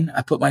know what I mean?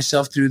 I put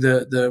myself through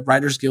the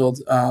Writers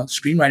Guild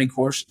screenwriting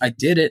course. I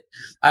did it.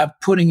 I'm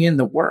putting in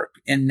the work.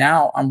 And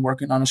now I'm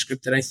working on a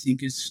script that I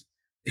think is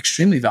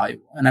extremely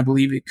valuable. And I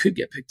believe it could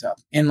get picked up.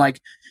 And like,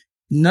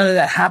 none of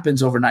that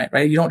happens overnight,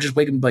 right? You don't just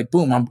wake up and be like,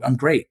 boom, I'm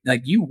great.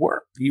 Like you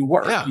work,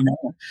 yeah.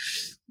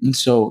 And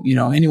so,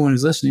 anyone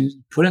who's listening,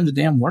 put in the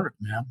damn work,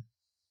 man.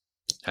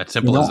 That's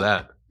simple as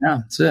that. Yeah,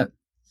 that's it.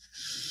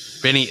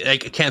 Benny, I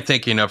can't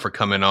thank you enough for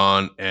coming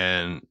on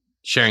and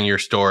sharing your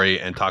story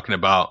and talking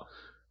about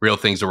real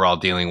things that we're all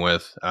dealing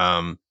with.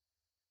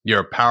 You're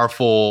a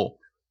powerful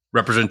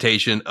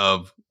representation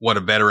of what a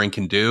veteran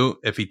can do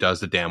if he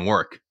does the damn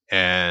work.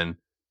 And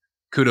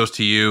kudos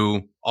to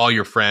you, all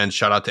your friends.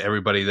 Shout out to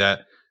everybody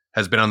that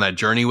has been on that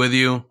journey with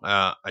you.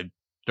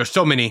 There's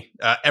so many.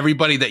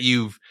 Everybody that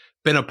you've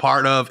been a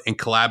part of and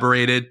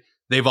collaborated,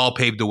 they've all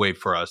paved the way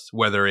for us,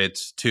 whether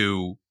it's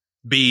to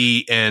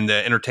be in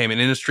the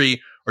entertainment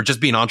industry or just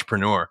be an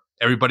entrepreneur.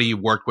 Everybody you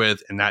worked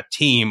with and that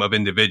team of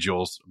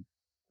individuals,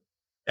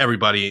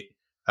 everybody,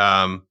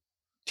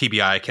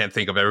 TBI, I can't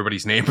think of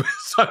everybody's name.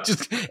 So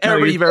just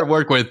everybody you've ever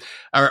worked with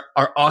are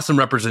awesome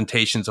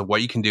representations of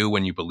what you can do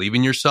when you believe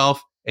in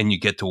yourself and you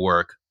get to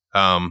work.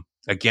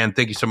 Again,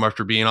 thank you so much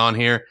for being on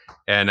here.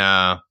 And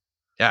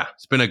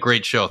it's been a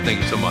great show. Thank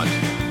you so much.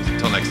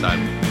 Until next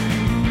time.